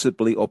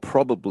possibly or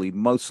probably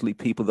mostly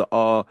people that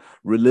are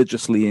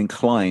religiously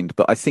inclined,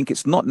 but I think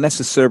it's not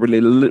necessarily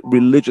a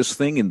religious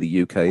thing in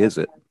the UK, is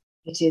it?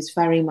 It is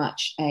very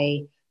much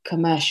a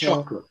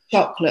commercial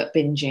chocolate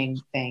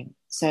binging thing.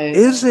 So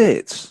is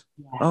it?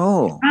 Yeah.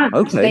 Oh, and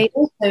okay. They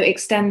also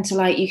extend to,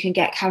 like, you can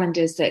get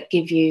calendars that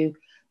give you,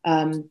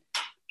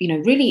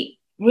 really,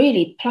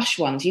 really plush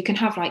ones. You can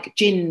have like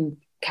gin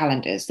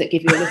calendars that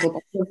give you a little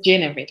bit of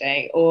gin every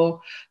day,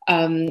 or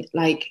a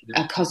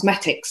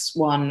cosmetics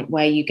one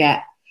where you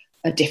get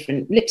a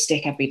different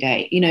lipstick every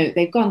day.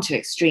 They've gone to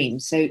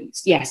extremes. So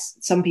yes,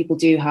 some people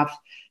do have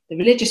the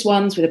religious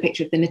ones with a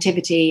picture of the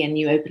nativity, and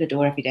you open a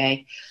door every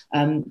day.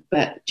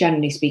 But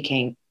generally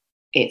speaking,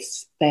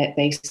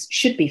 they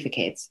should be for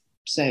kids.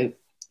 So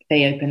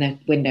they open a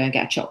window and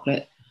get a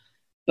chocolate,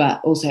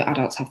 but also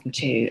adults have them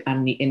too.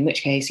 And in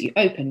which case you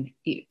open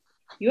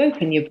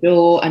your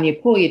door and you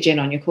pour your gin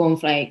on your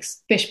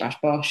cornflakes. Bish bash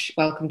bosh.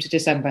 Welcome to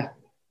December.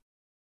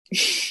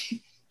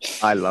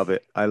 I love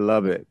it. I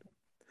love it.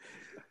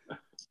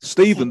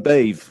 Steve and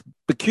Dave,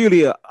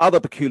 other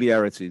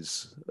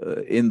peculiarities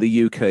in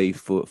the UK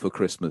for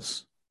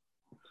Christmas.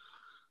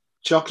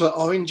 Chocolate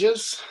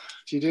oranges.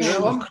 Do you do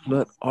that one?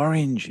 Chocolate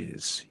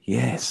oranges.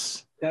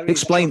 Yes.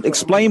 Explain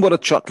what a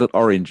chocolate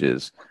orange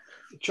is.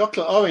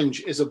 Chocolate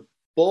orange is a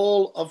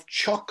ball of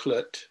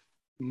chocolate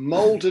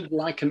molded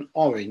like an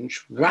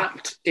orange,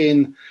 wrapped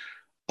in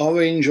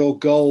orange or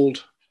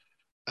gold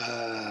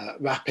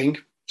wrapping,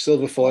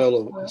 silver foil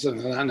or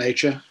something of that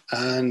nature,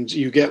 and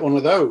you get one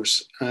of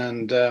those.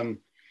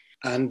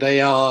 And they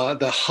are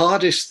the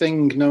hardest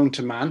thing known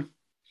to man.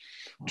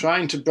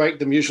 Trying to break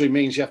them usually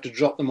means you have to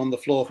drop them on the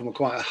floor from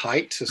quite a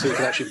height so you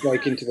can actually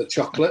break into the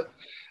chocolate.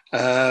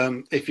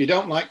 If you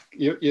don't like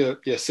your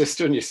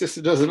sister and your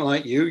sister doesn't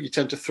like you, you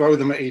tend to throw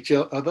them at each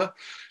other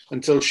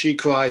until she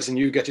cries and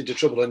you get into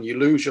trouble and you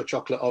lose your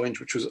chocolate orange,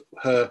 which was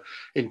her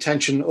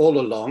intention all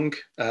along.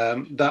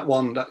 That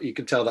one, that you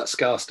can tell that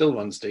scar still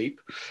runs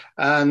deep.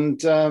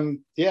 And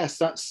yes,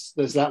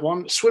 there's that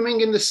one.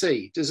 Swimming in the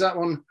sea. Does that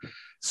one?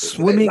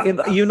 Swimming in,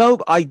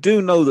 I do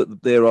know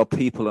that there are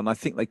people, and I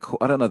think they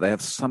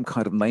have some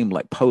kind of name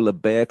like Polar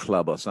Bear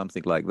Club or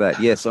something like that.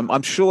 Yes,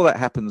 I'm sure that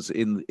happens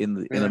in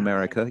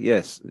America.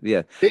 Yes,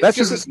 yeah. There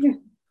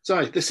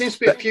seems to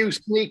be a few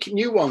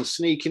new ones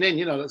sneaking in.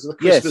 There's the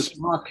Christmas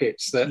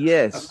markets that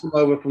have come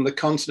over from the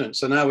continent.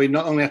 So now we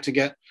not only have to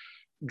get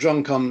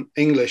drunk on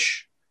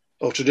English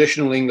or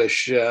traditional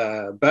English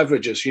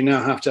beverages, you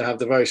now have to have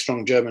the very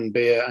strong German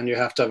beer, and you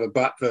have to have a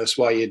bratwurst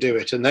while you do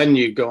it, and then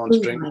you go on to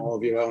drink more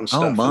of your own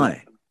stuff. Oh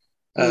my!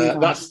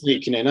 That's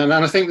sneaking in, and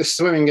I think the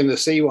swimming in the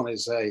sea one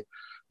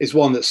is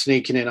one that's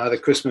sneaking in either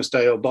Christmas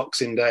Day or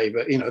Boxing Day.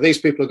 But these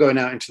people are going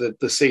out into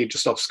the sea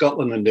just off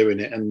Scotland and doing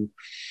it, and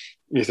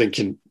you're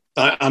thinking,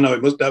 I know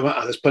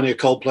there's plenty of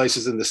cold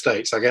places in the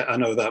States. I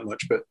know that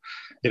much, but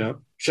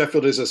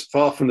Sheffield is as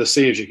far from the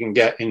sea as you can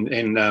get in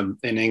England.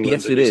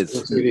 Yes, it is.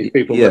 See these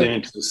people running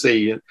into the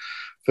sea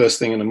first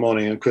thing in the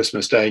morning on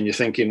Christmas Day, and you're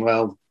thinking,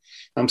 well,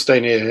 I'm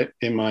staying here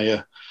in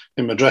my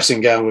dressing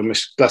gown with my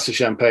glass of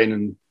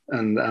champagne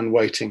and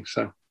waiting.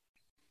 So,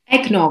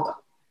 eggnog.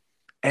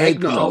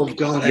 Oh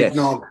God, yes.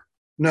 Eggnog.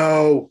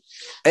 No,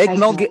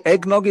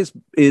 eggnog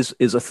is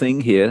a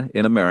thing here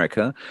in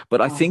America, but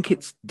I think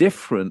it's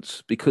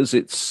different because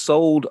it's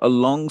sold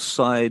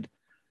alongside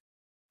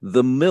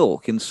the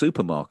milk in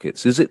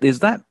supermarkets. Is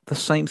that the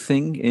same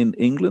thing in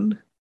England?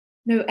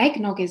 No,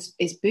 eggnog is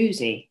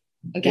boozy.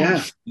 Again.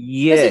 Yeah.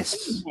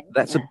 Yes,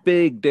 that's a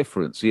big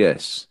difference.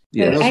 Yes.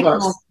 Yes. So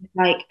eggnog is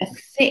like a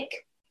thick,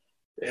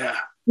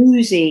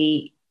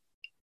 boozy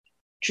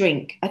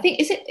drink. I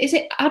think is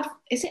it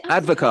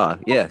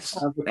Advocaat? Yes,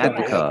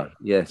 Advocaat.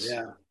 Yes.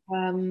 Yeah.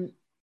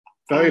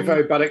 Very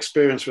very bad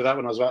experience with that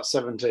when I was about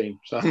 17.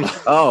 So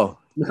I'm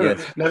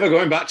never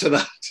going back to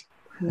that.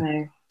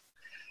 No.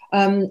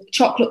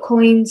 Chocolate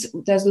coins.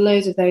 There's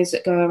loads of those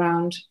that go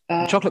around.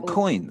 Chocolate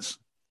coins.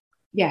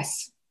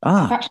 Yes.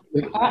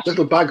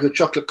 Little bag of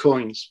chocolate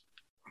coins.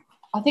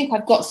 I think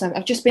I've got some.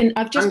 I've just been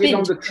on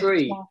the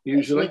tree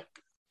usually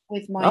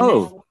with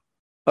my.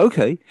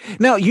 Okay.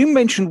 Now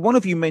one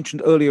of you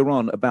mentioned earlier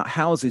on about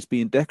houses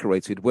being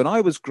decorated. When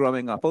I was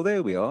growing up,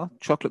 there we are,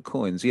 chocolate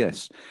coins.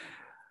 Yes.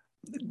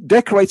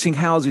 Decorating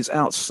houses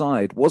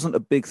outside wasn't a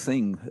big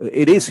thing.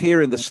 It is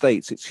here in the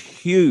States. It's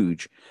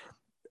huge.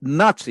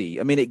 Nutty.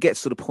 I mean, it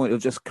gets to the point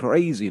of just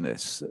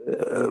craziness.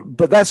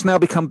 But that's now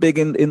become big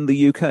in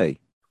the UK.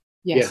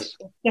 Yes. It's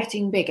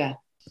getting bigger.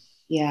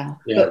 Yeah.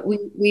 But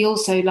we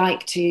also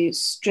like to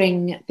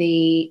string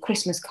the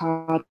Christmas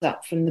cards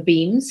up from the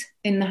beams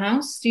in the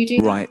house. Do you do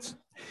that? Right.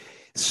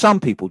 Some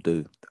people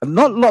do.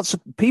 Not lots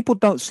of people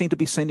don't seem to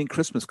be sending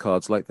Christmas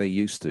cards like they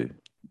used to.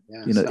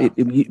 Yeah,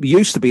 it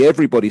used to be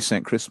everybody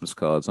sent Christmas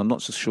cards. I'm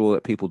not so sure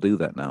that people do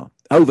that now.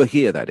 Over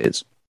here, that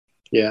is.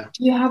 Yeah.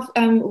 Do you have,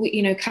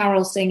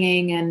 carol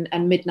singing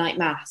and midnight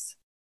mass?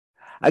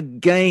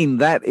 Again,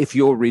 that if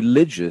you're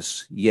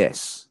religious,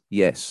 yes.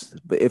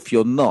 But if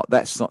you're not,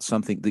 that's not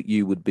something that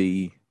you would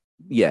be,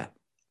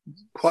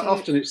 Quite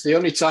often it's the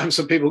only time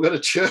some people go to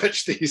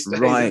church these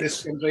days in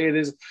this country. It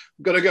is,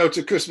 we've got to go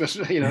to Christmas,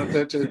 to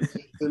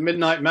the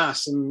midnight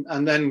mass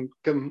and then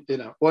come,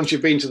 once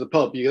you've been to the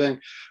pub,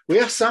 we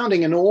are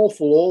sounding an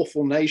awful,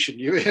 awful nation.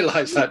 You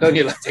realise that, don't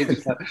you?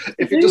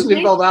 If it doesn't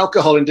involve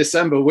alcohol in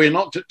December, we're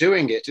not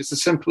doing it. It's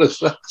as simple as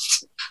that.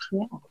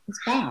 Yeah, it's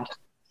bad.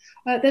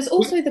 There's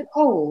also the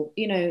poll,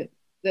 New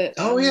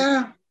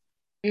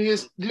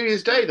Year's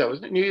Day, though,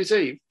 isn't it? New Year's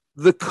Eve.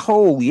 The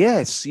coal,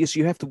 yes.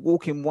 You have to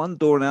walk in one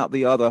door and out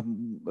the other.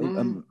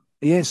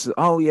 Yes.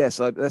 Oh, yes.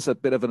 That's a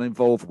bit of an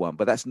involved one,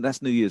 but that's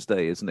New Year's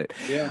Day, isn't it?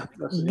 Yeah.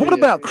 What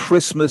about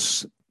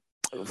Christmas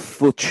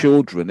for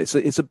children.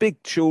 It's a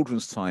big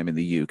children's time in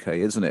the UK,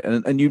 isn't it?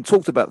 And you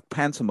talked about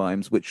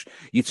pantomimes, which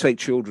you take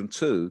children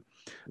to,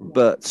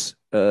 but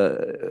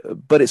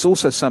it's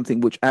also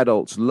something which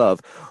adults love.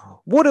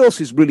 What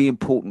else is really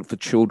important for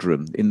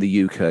children in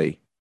the UK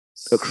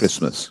at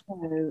Christmas?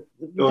 So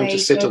Going to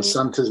sit on go-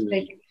 Santa's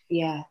knee.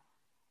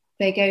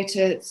 they go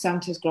to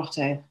Santa's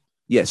grotto.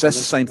 Yes, that's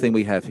the same thing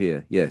we have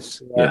here.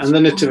 Yes, Yeah, yes. and the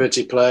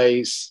nativity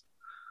plays.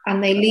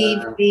 And they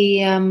leave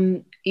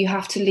you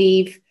have to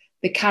leave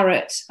the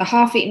carrot, a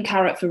half-eaten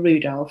carrot for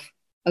Rudolph,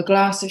 a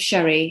glass of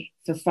sherry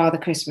for Father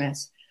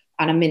Christmas,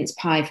 and a mince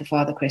pie for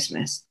Father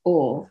Christmas,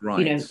 or Right.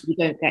 you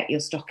don't get your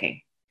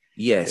stocking.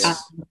 Yes.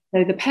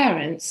 So the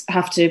parents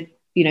have to,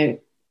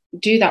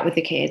 do that with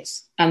the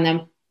kids and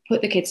then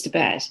put the kids to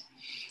bed.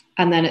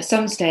 And then at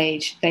some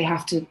stage they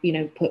have to,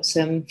 put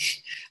the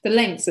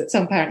lengths that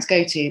some parents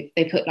go to,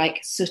 they put like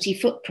sooty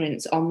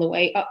footprints on the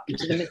way up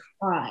to the mince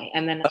pie.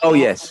 And then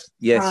Yes.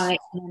 pie,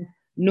 and then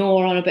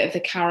gnaw on a bit of the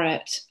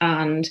carrot,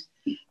 and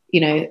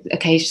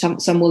occasionally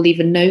some will leave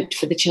a note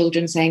for the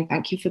children saying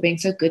thank you for being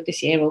so good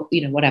this year, or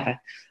whatever.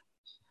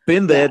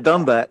 Been there,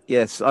 done that.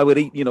 Yes, I would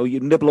eat. You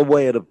nibble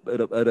away at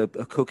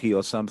a cookie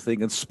or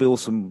something, and spill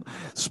some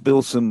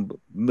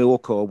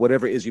milk or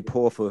whatever it is you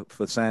pour for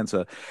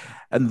Santa,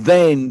 and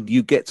then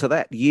you get to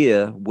that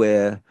year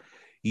where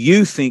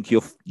you think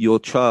your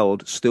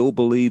child still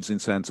believes in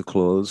Santa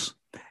Claus,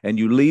 and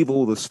you leave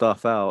all the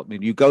stuff out,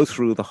 and you go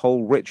through the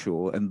whole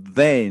ritual, and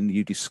then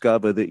you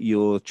discover that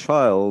your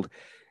child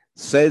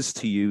says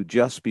to you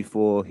just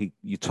before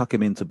you tuck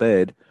him into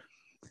bed,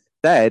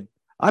 "Dad,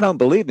 I don't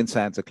believe in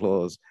Santa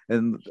Claus."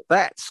 And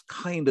that's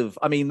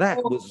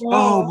that was,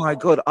 oh my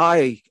God,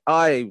 I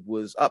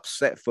was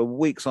upset for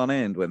weeks on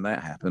end when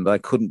that happened. I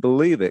couldn't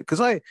believe it, because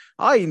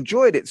I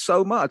enjoyed it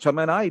so much. I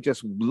mean, I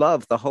just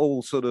loved the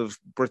whole sort of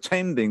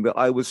pretending that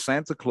I was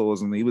Santa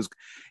Claus, and he was,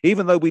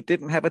 even though we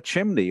didn't have a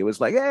chimney, it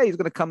was like, yeah, he's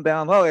going to come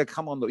down. Oh yeah,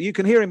 come on. You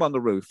can hear him on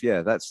the roof.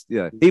 Yeah,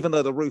 even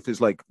though the roof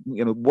is like,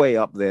 way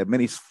up there,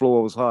 many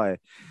floors high,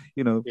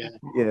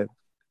 Yeah.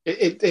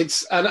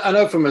 It's I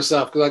know for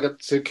myself, because I got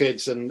two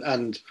kids,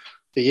 and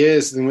the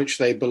years in which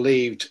they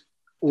believed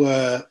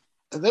were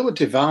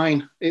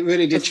divine. It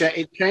really did change.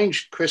 It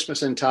changed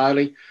Christmas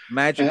entirely.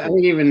 Magical.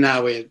 And even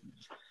now we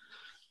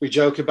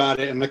joke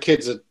about it, and my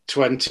kids are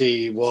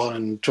 21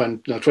 and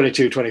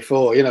 22,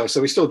 24.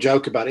 So we still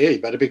joke about it. Hey,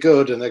 you better be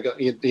good. And they got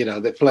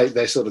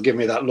they sort of give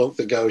me that look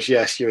that goes,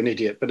 yes, you're an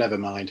idiot, but never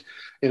mind.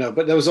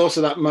 But there was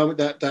also that moment,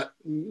 that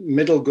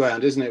middle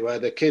ground, isn't it, where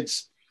the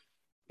kids,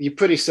 you're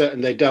pretty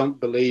certain they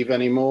don't believe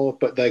anymore,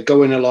 but they're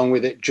going along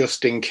with it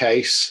just in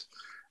case,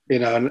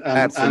 and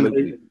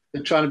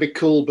they're trying to be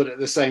cool, but at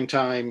the same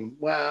time,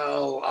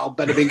 well, I'll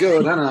better be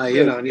good, haven't I?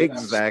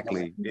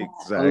 Exactly.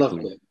 I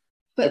loved it.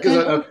 Because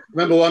I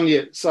remember one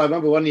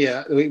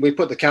year, we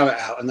put the carrot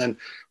out, and then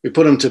we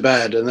put them to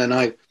bed, and then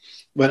I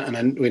went and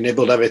then we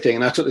nibbled everything,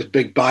 and I took this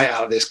big bite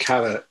out of this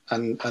carrot,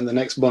 and the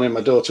next morning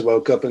my daughter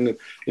woke up and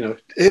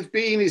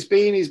he's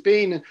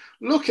been, and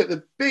look at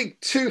the big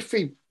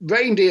toothy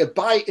reindeer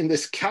bite in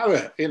this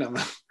carrot.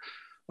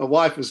 My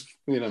wife was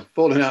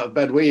falling out of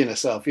bed weeing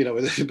herself, with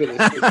a bit of,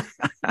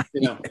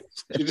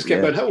 she just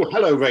kept going, oh,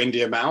 hello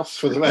reindeer mouth,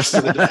 for the rest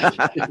of the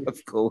day.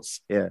 Of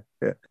course. Yeah.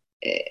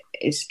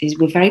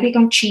 We're very big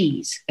on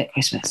cheese at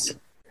Christmas.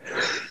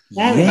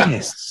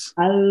 Yes,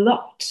 a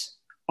lot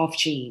of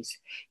cheese.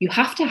 You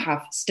have to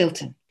have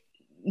Stilton.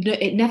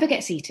 It never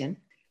gets eaten.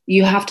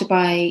 You have to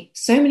buy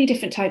so many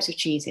different types of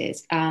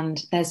cheeses,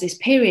 and there's this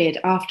period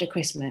after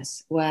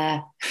Christmas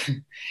where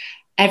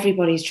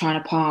everybody's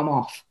trying to palm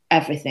off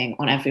everything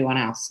on everyone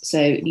else.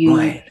 So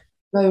you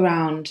go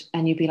around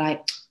and you'd be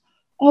like,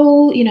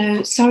 oh,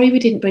 sorry we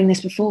didn't bring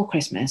this before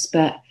Christmas,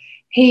 but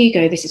here you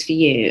go, this is for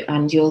you.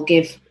 And you'll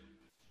give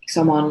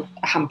someone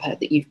a hamper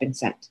that you've been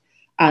sent.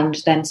 And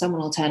then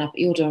someone will turn up at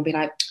your door and be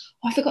like,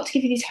 oh, I forgot to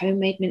give you these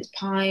homemade mince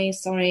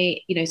pies,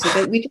 sorry.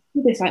 So we just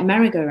do this like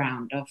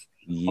merry-go-round of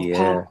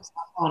palming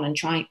stuff on and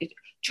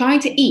trying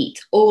to eat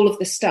all of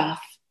the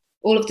stuff,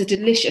 all of the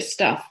delicious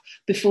stuff,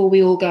 before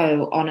we all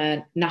go on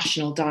a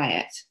national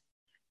diet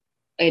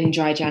in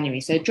dry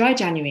January. So dry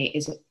January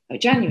is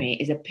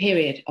a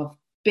period of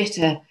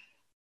bitter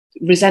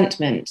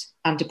resentment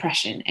and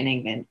depression in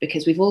England,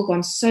 because we've all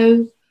gone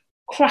so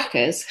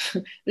crackers,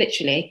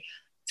 literally,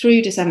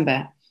 through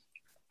December.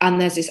 And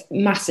there's this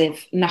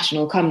massive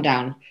national come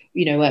down,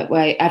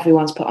 where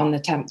everyone's put on they're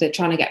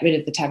trying to get rid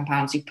of the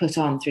 £10 you put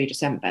on through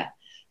December.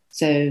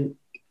 So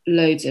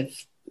loads of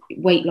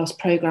weight loss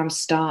programs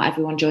start,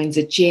 everyone joins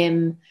a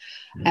gym,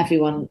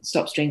 everyone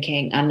stops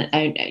drinking, and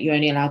you're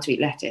only allowed to eat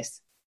lettuce.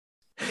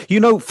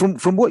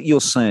 From what you're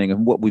saying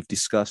and what we've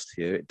discussed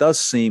here, it does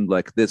seem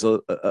like there's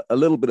a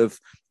little bit of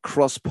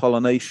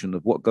cross-pollination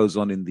of what goes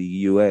on in the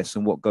US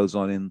and what goes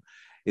on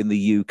in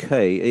the UK.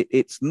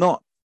 It's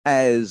not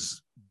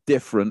as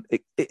different,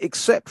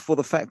 except for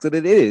the fact that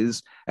it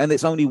is, and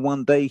it's only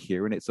one day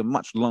here, and it's a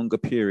much longer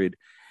period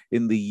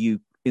in the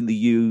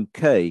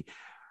UK.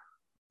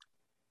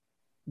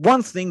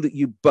 One thing that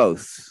you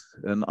both,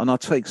 and I'll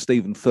take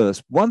Stephen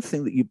first, one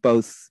thing that you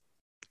both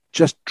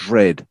just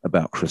dread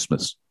about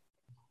Christmas?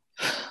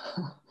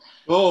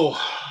 Oh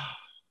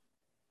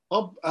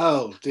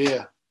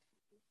dear.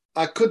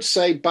 I could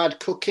say bad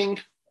cooking.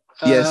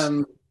 Yes.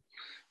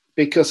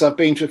 Because I've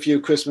been to a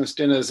few Christmas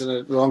dinners, and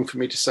it's wrong for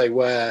me to say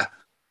where,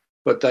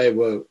 but they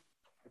were,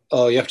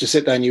 you have to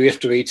sit down, you have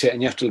to eat it,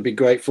 and you have to be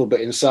grateful, but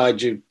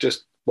inside you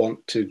just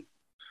want to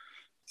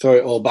throw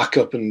it all back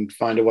up and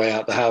find a way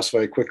out the house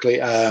very quickly.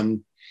 One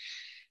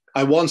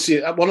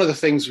of the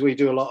things we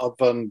do a lot of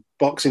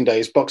Boxing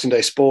Day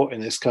sport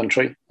in this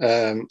country,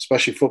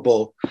 especially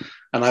football.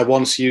 And I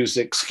once used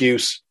the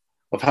excuse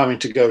of having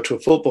to go to a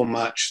football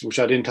match, which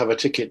I didn't have a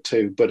ticket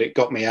to, but it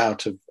got me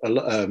out of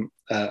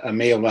a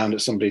meal round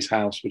at somebody's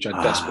house, which I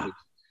desperately.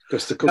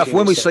 Because the now, cooking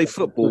when we was say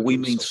football, we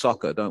mean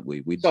soccer, don't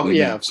we? Soccer,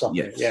 yeah.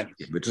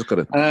 We just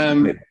got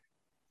to.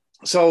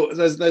 So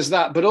there's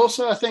that, but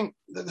also I think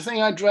the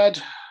thing I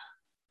dread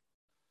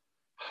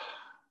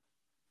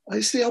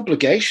is the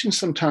obligation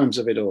sometimes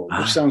of it all,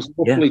 which sounds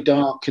awfully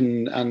dark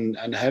and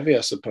heavy,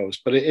 I suppose.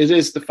 But it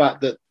is the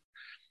fact that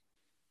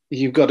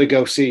you've got to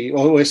go see,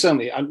 or we're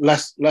certainly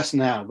less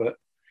now, but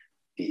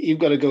you've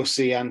got to go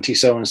see Auntie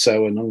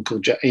so-and-so and Uncle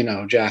Jack,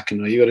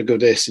 and you've got to go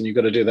this and you've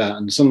got to do that.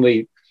 And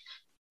suddenly,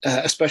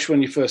 especially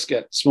when you first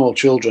get small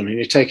children and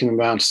you're taking them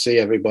around to see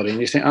everybody and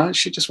you think, I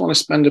actually just want to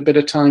spend a bit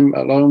of time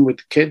alone with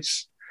the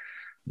kids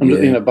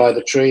and, by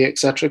the tree,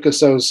 etc. Because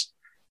those,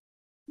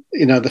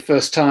 the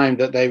first time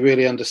that they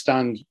really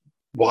understand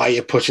why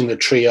you're putting the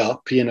tree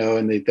up,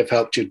 and they've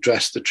helped you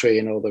dress the tree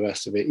and all the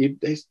rest of it.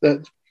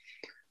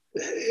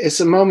 It's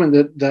a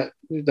moment that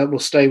will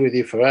stay with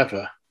you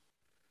forever.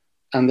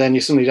 And then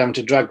you're suddenly having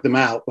to drag them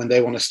out when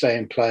they want to stay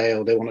and play,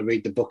 or they want to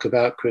read the book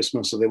about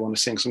Christmas, or they want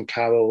to sing some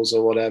carols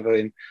or whatever.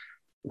 And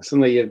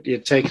suddenly you're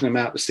taking them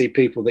out to see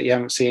people that you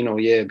haven't seen all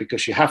year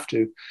because you have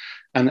to.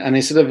 And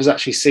instead of us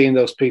actually seeing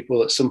those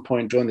people at some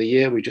point during the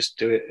year, we just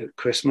do it at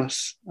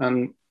Christmas.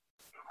 And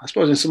I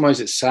suppose in some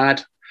ways it's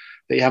sad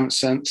that you haven't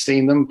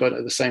seen them, but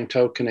at the same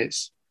token,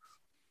 it's,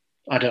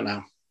 I don't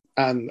know.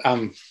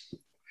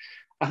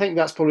 I think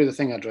that's probably the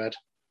thing I dread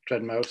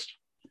most.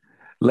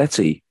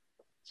 Letty,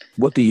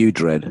 what do you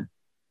dread?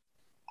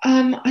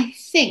 I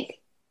think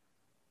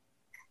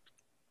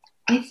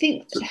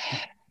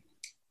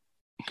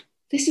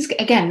this is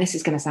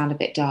going to sound a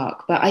bit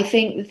dark, but I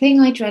think the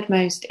thing I dread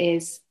most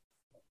is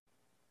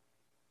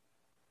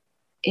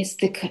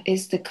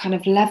the kind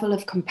of level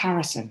of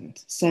comparison.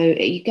 So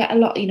you get a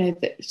lot,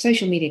 the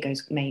social media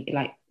goes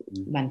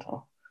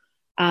mental,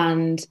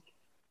 and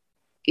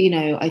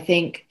I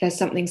think there's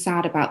something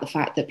sad about the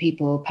fact that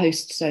people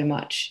post so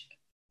much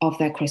of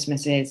their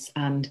Christmases,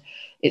 and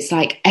it's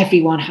like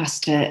everyone has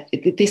to,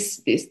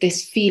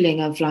 this feeling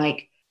of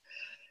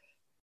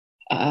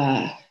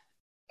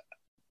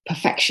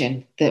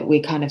perfection that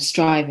we're kind of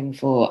striving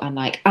for, and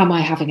am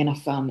I having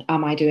enough fun?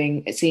 Am I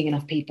seeing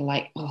enough people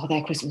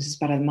their Christmas is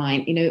better than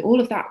mine? All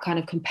of that kind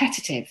of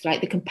competitive,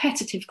 the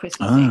competitive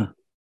Christmas thing.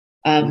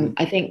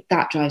 I think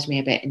that drives me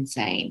a bit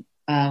insane.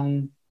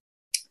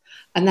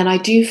 And then I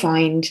do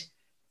find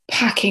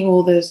packing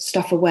all the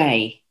stuff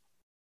away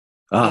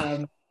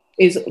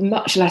is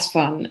much less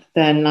fun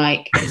than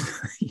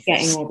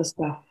getting all the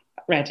stuff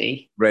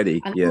ready.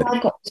 And yeah.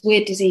 I've got this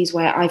weird disease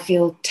where I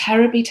feel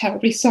terribly,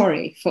 terribly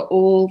sorry for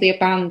all the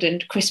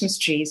abandoned Christmas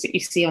trees that you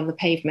see on the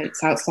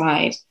pavements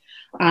outside.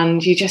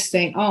 And you just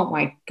think, oh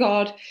my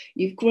God,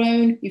 you've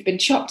grown, you've been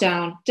chopped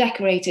down,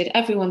 decorated,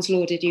 everyone's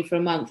lauded you for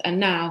a month, and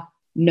now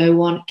no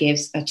one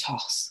gives a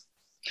toss.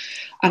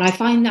 And I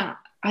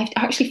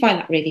actually find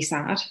that really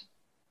sad.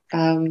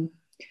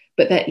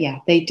 But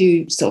they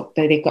do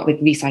they've got the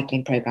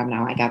recycling program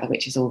now, I gather,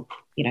 which is all,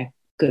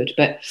 good.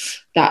 But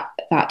that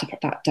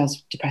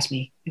does depress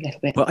me a little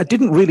bit. Well, I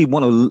didn't really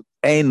want to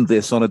end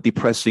this on a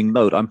depressing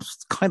note. I'm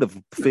kind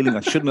of feeling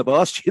I shouldn't have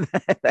asked you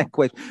that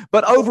question.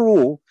 But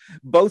overall,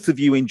 both of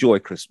you enjoy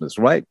Christmas,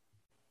 right?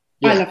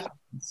 Yeah. I love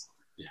Christmas.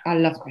 Yeah. I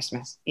love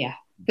Christmas. Yeah.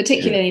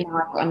 Particularly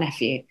now I've got a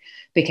nephew,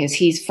 because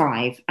he's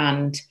 5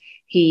 and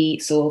he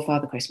saw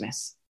Father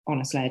Christmas on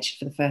a sledge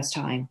for the first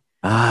time.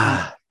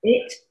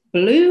 It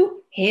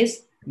blew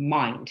his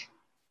mind.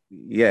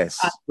 Yes.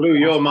 Blew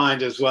your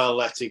mind as well,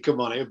 Letty. Come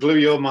on, it blew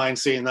your mind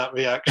seeing that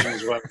reaction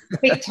as well.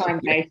 Big time,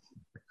 Dave.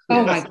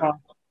 Oh my God.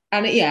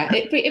 And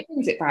it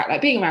brings it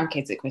back. Being around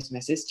kids at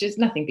Christmas, it's just,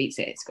 nothing beats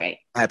it. It's great.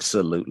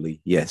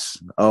 Absolutely.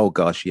 Yes. Oh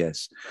gosh,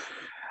 yes.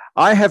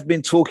 I have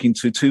been talking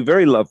to 2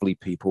 very lovely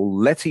people,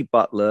 Letty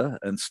Butler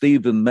and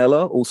Stephen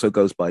Mellor, also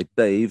goes by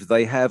Dave.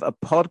 They have a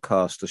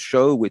podcast, a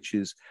show, which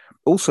is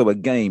also a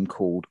game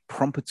called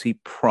Prompety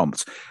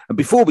Prompt. And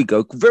before we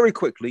go, very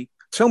quickly,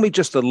 tell me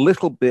just a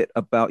little bit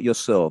about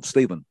yourself,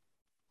 Stephen.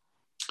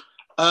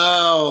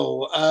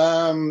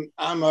 I'm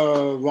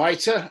a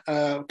writer,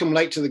 come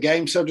late to the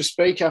game, so to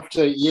speak,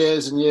 after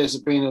years and years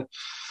of being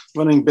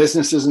running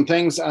businesses and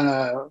things,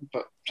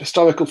 but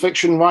historical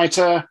fiction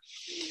writer.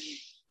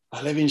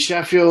 I live in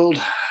Sheffield.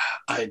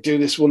 I do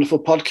this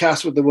wonderful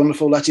podcast with the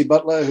wonderful Letty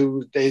Butler,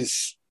 who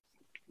is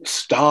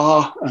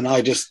star, and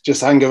I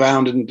just hang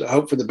around and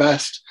hope for the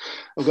best.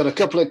 I've got a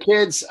couple of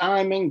kids.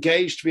 I'm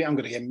engaged I'm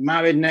going to get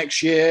married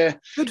next year.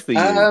 Good for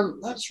you.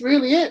 That's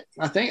really it.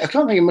 I think I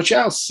can't think of much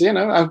else.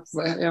 I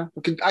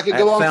could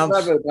go on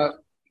forever about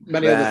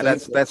many other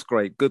things. That's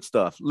great. Good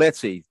stuff.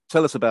 Letty,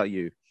 tell us about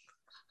you.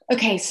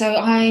 Okay, so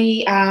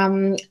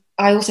I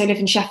also live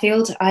in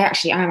Sheffield. I'm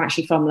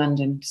actually from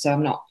London, so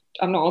I'm not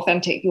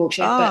authentic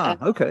Yorkshire.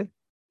 Okay.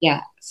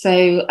 Yeah,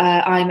 so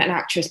I'm an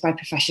actress by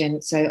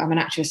profession. So I'm an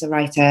actress, a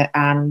writer,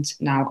 and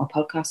now a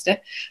podcaster.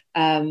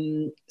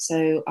 And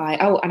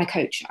a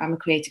coach. I'm a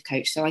creative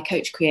coach. So I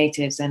coach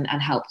creatives and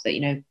help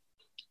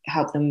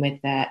them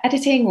with their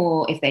editing,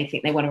 or if they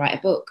think they want to write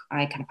a book,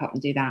 I kind of help them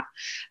do that.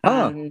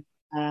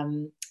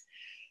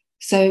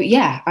 So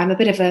yeah, I'm a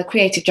bit of a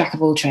creative jack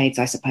of all trades,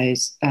 I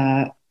suppose.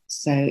 And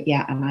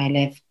I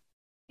live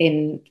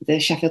in the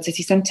Sheffield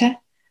city centre,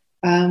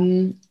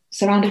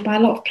 surrounded by a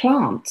lot of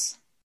plants.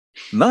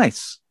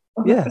 Nice.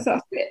 Yeah.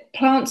 That's it.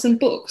 Plants and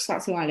books.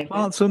 That's who I live with.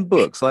 Plants and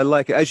books. I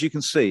like it. As you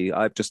can see,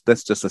 that's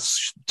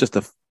just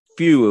a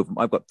few of.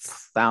 I've got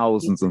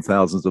thousands and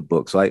thousands of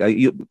books.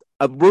 A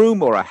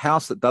room or a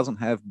house that doesn't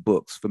have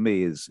books for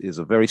me is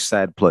a very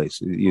sad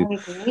place. I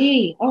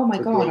agree. Oh my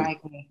God, I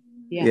agree.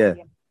 Yeah.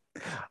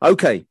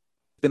 Okay.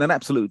 Been an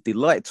absolute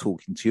delight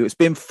talking to you. It's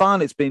been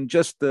fun. It's been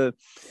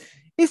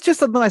it's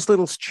just a nice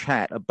little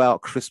chat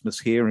about Christmas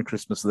here and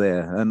Christmas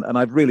there, and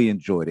I've really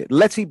enjoyed it.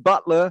 Letty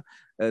Butler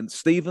and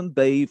Stephen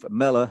Dave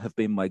Mellor have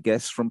been my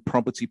guests from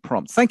Property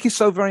Prompt. Thank you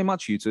so very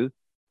much, you two.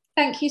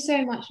 Thank you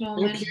so much,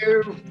 Norman. Thank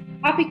you.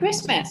 Happy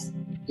Christmas.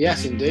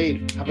 Yes,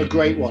 indeed. Have a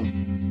great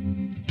one.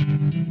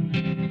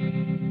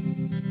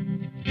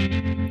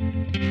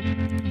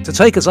 To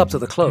take us up to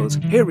the close,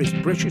 here is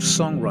British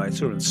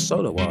songwriter and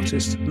solo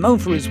artist, known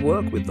for his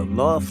work with The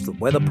Laugh, The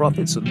Weather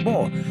Prophets and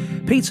more,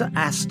 Peter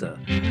Astor,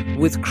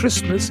 with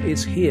Christmas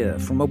Is Here,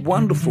 from a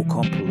wonderful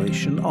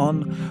compilation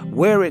on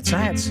Where It's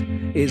At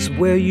Is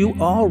Where You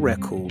Are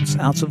records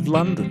out of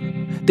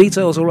London.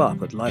 Details are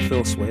up at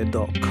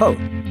lifeelsewhere.co.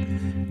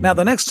 Now,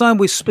 the next time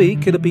we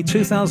speak, it'll be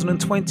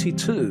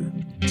 2022.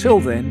 Till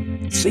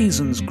then,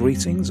 season's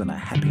greetings and a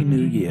happy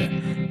new year.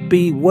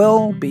 Be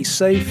well, be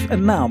safe,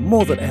 and now,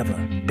 more than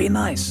ever, be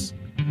nice.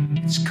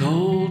 It's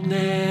cold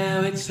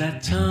now, it's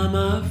that time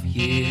of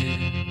year.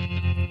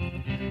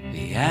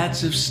 The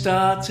ads have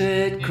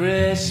started,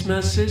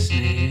 Christmas is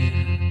near.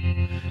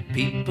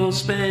 People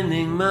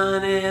spending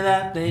money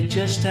that they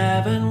just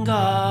haven't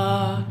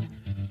got.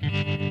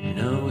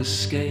 No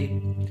escape,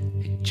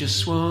 it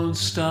just won't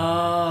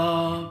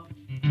stop.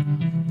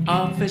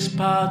 Office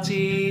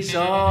parties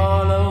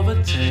all over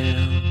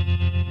town.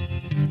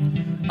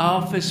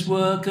 Office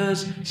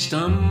workers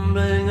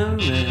stumbling around.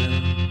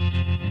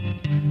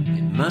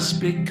 It must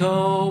be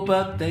cold,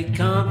 but they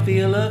can't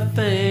feel a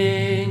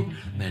thing.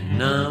 They're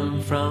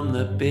numb from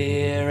the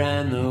beer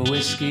and the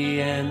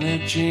whiskey and the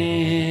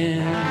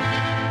gin.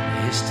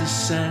 Here's to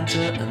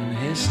Santa and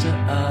here's to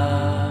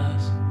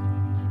us.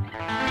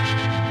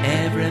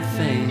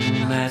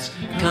 Everything that's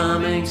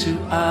coming to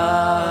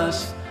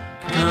us,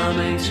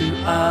 coming to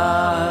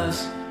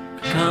us,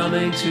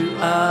 coming to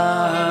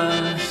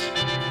us.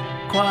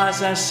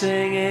 Choirs are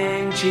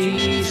singing,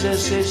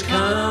 Jesus is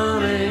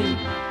coming.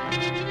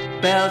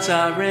 Bells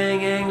are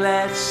ringing,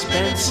 let's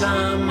spend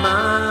some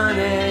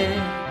money.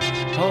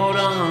 Hold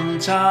on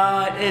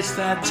tight, it's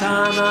that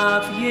time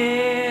of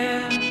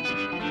year.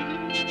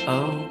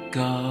 Oh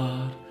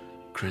God,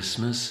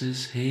 Christmas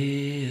is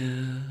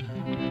here.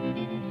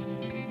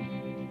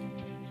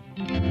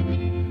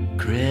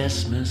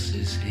 Christmas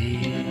is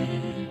here.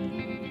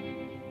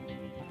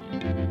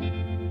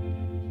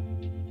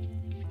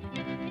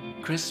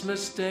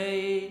 Christmas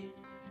Day,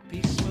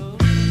 peaceful.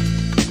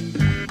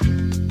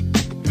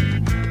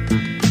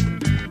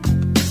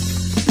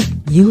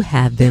 You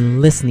have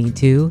been listening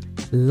to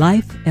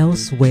Life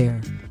Elsewhere,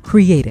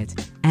 created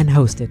and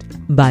hosted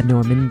by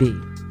Norman B.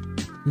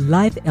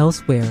 Life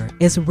Elsewhere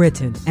is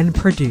written and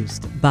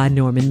produced by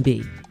Norman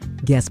B.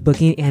 Guest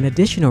booking and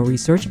additional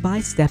research by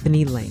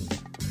Stephanie Lane.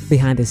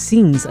 Behind the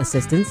scenes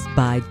assistance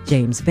by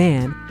James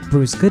Vann,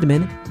 Bruce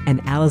Goodman,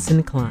 and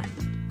Allison Klein.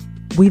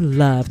 We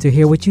love to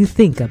hear what you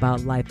think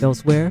about Life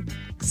Elsewhere.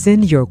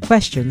 Send your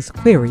questions,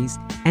 queries,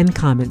 and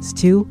comments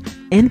to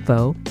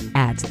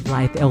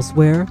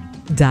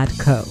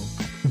info@lifeelsewhere.co.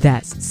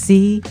 That's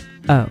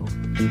C-O.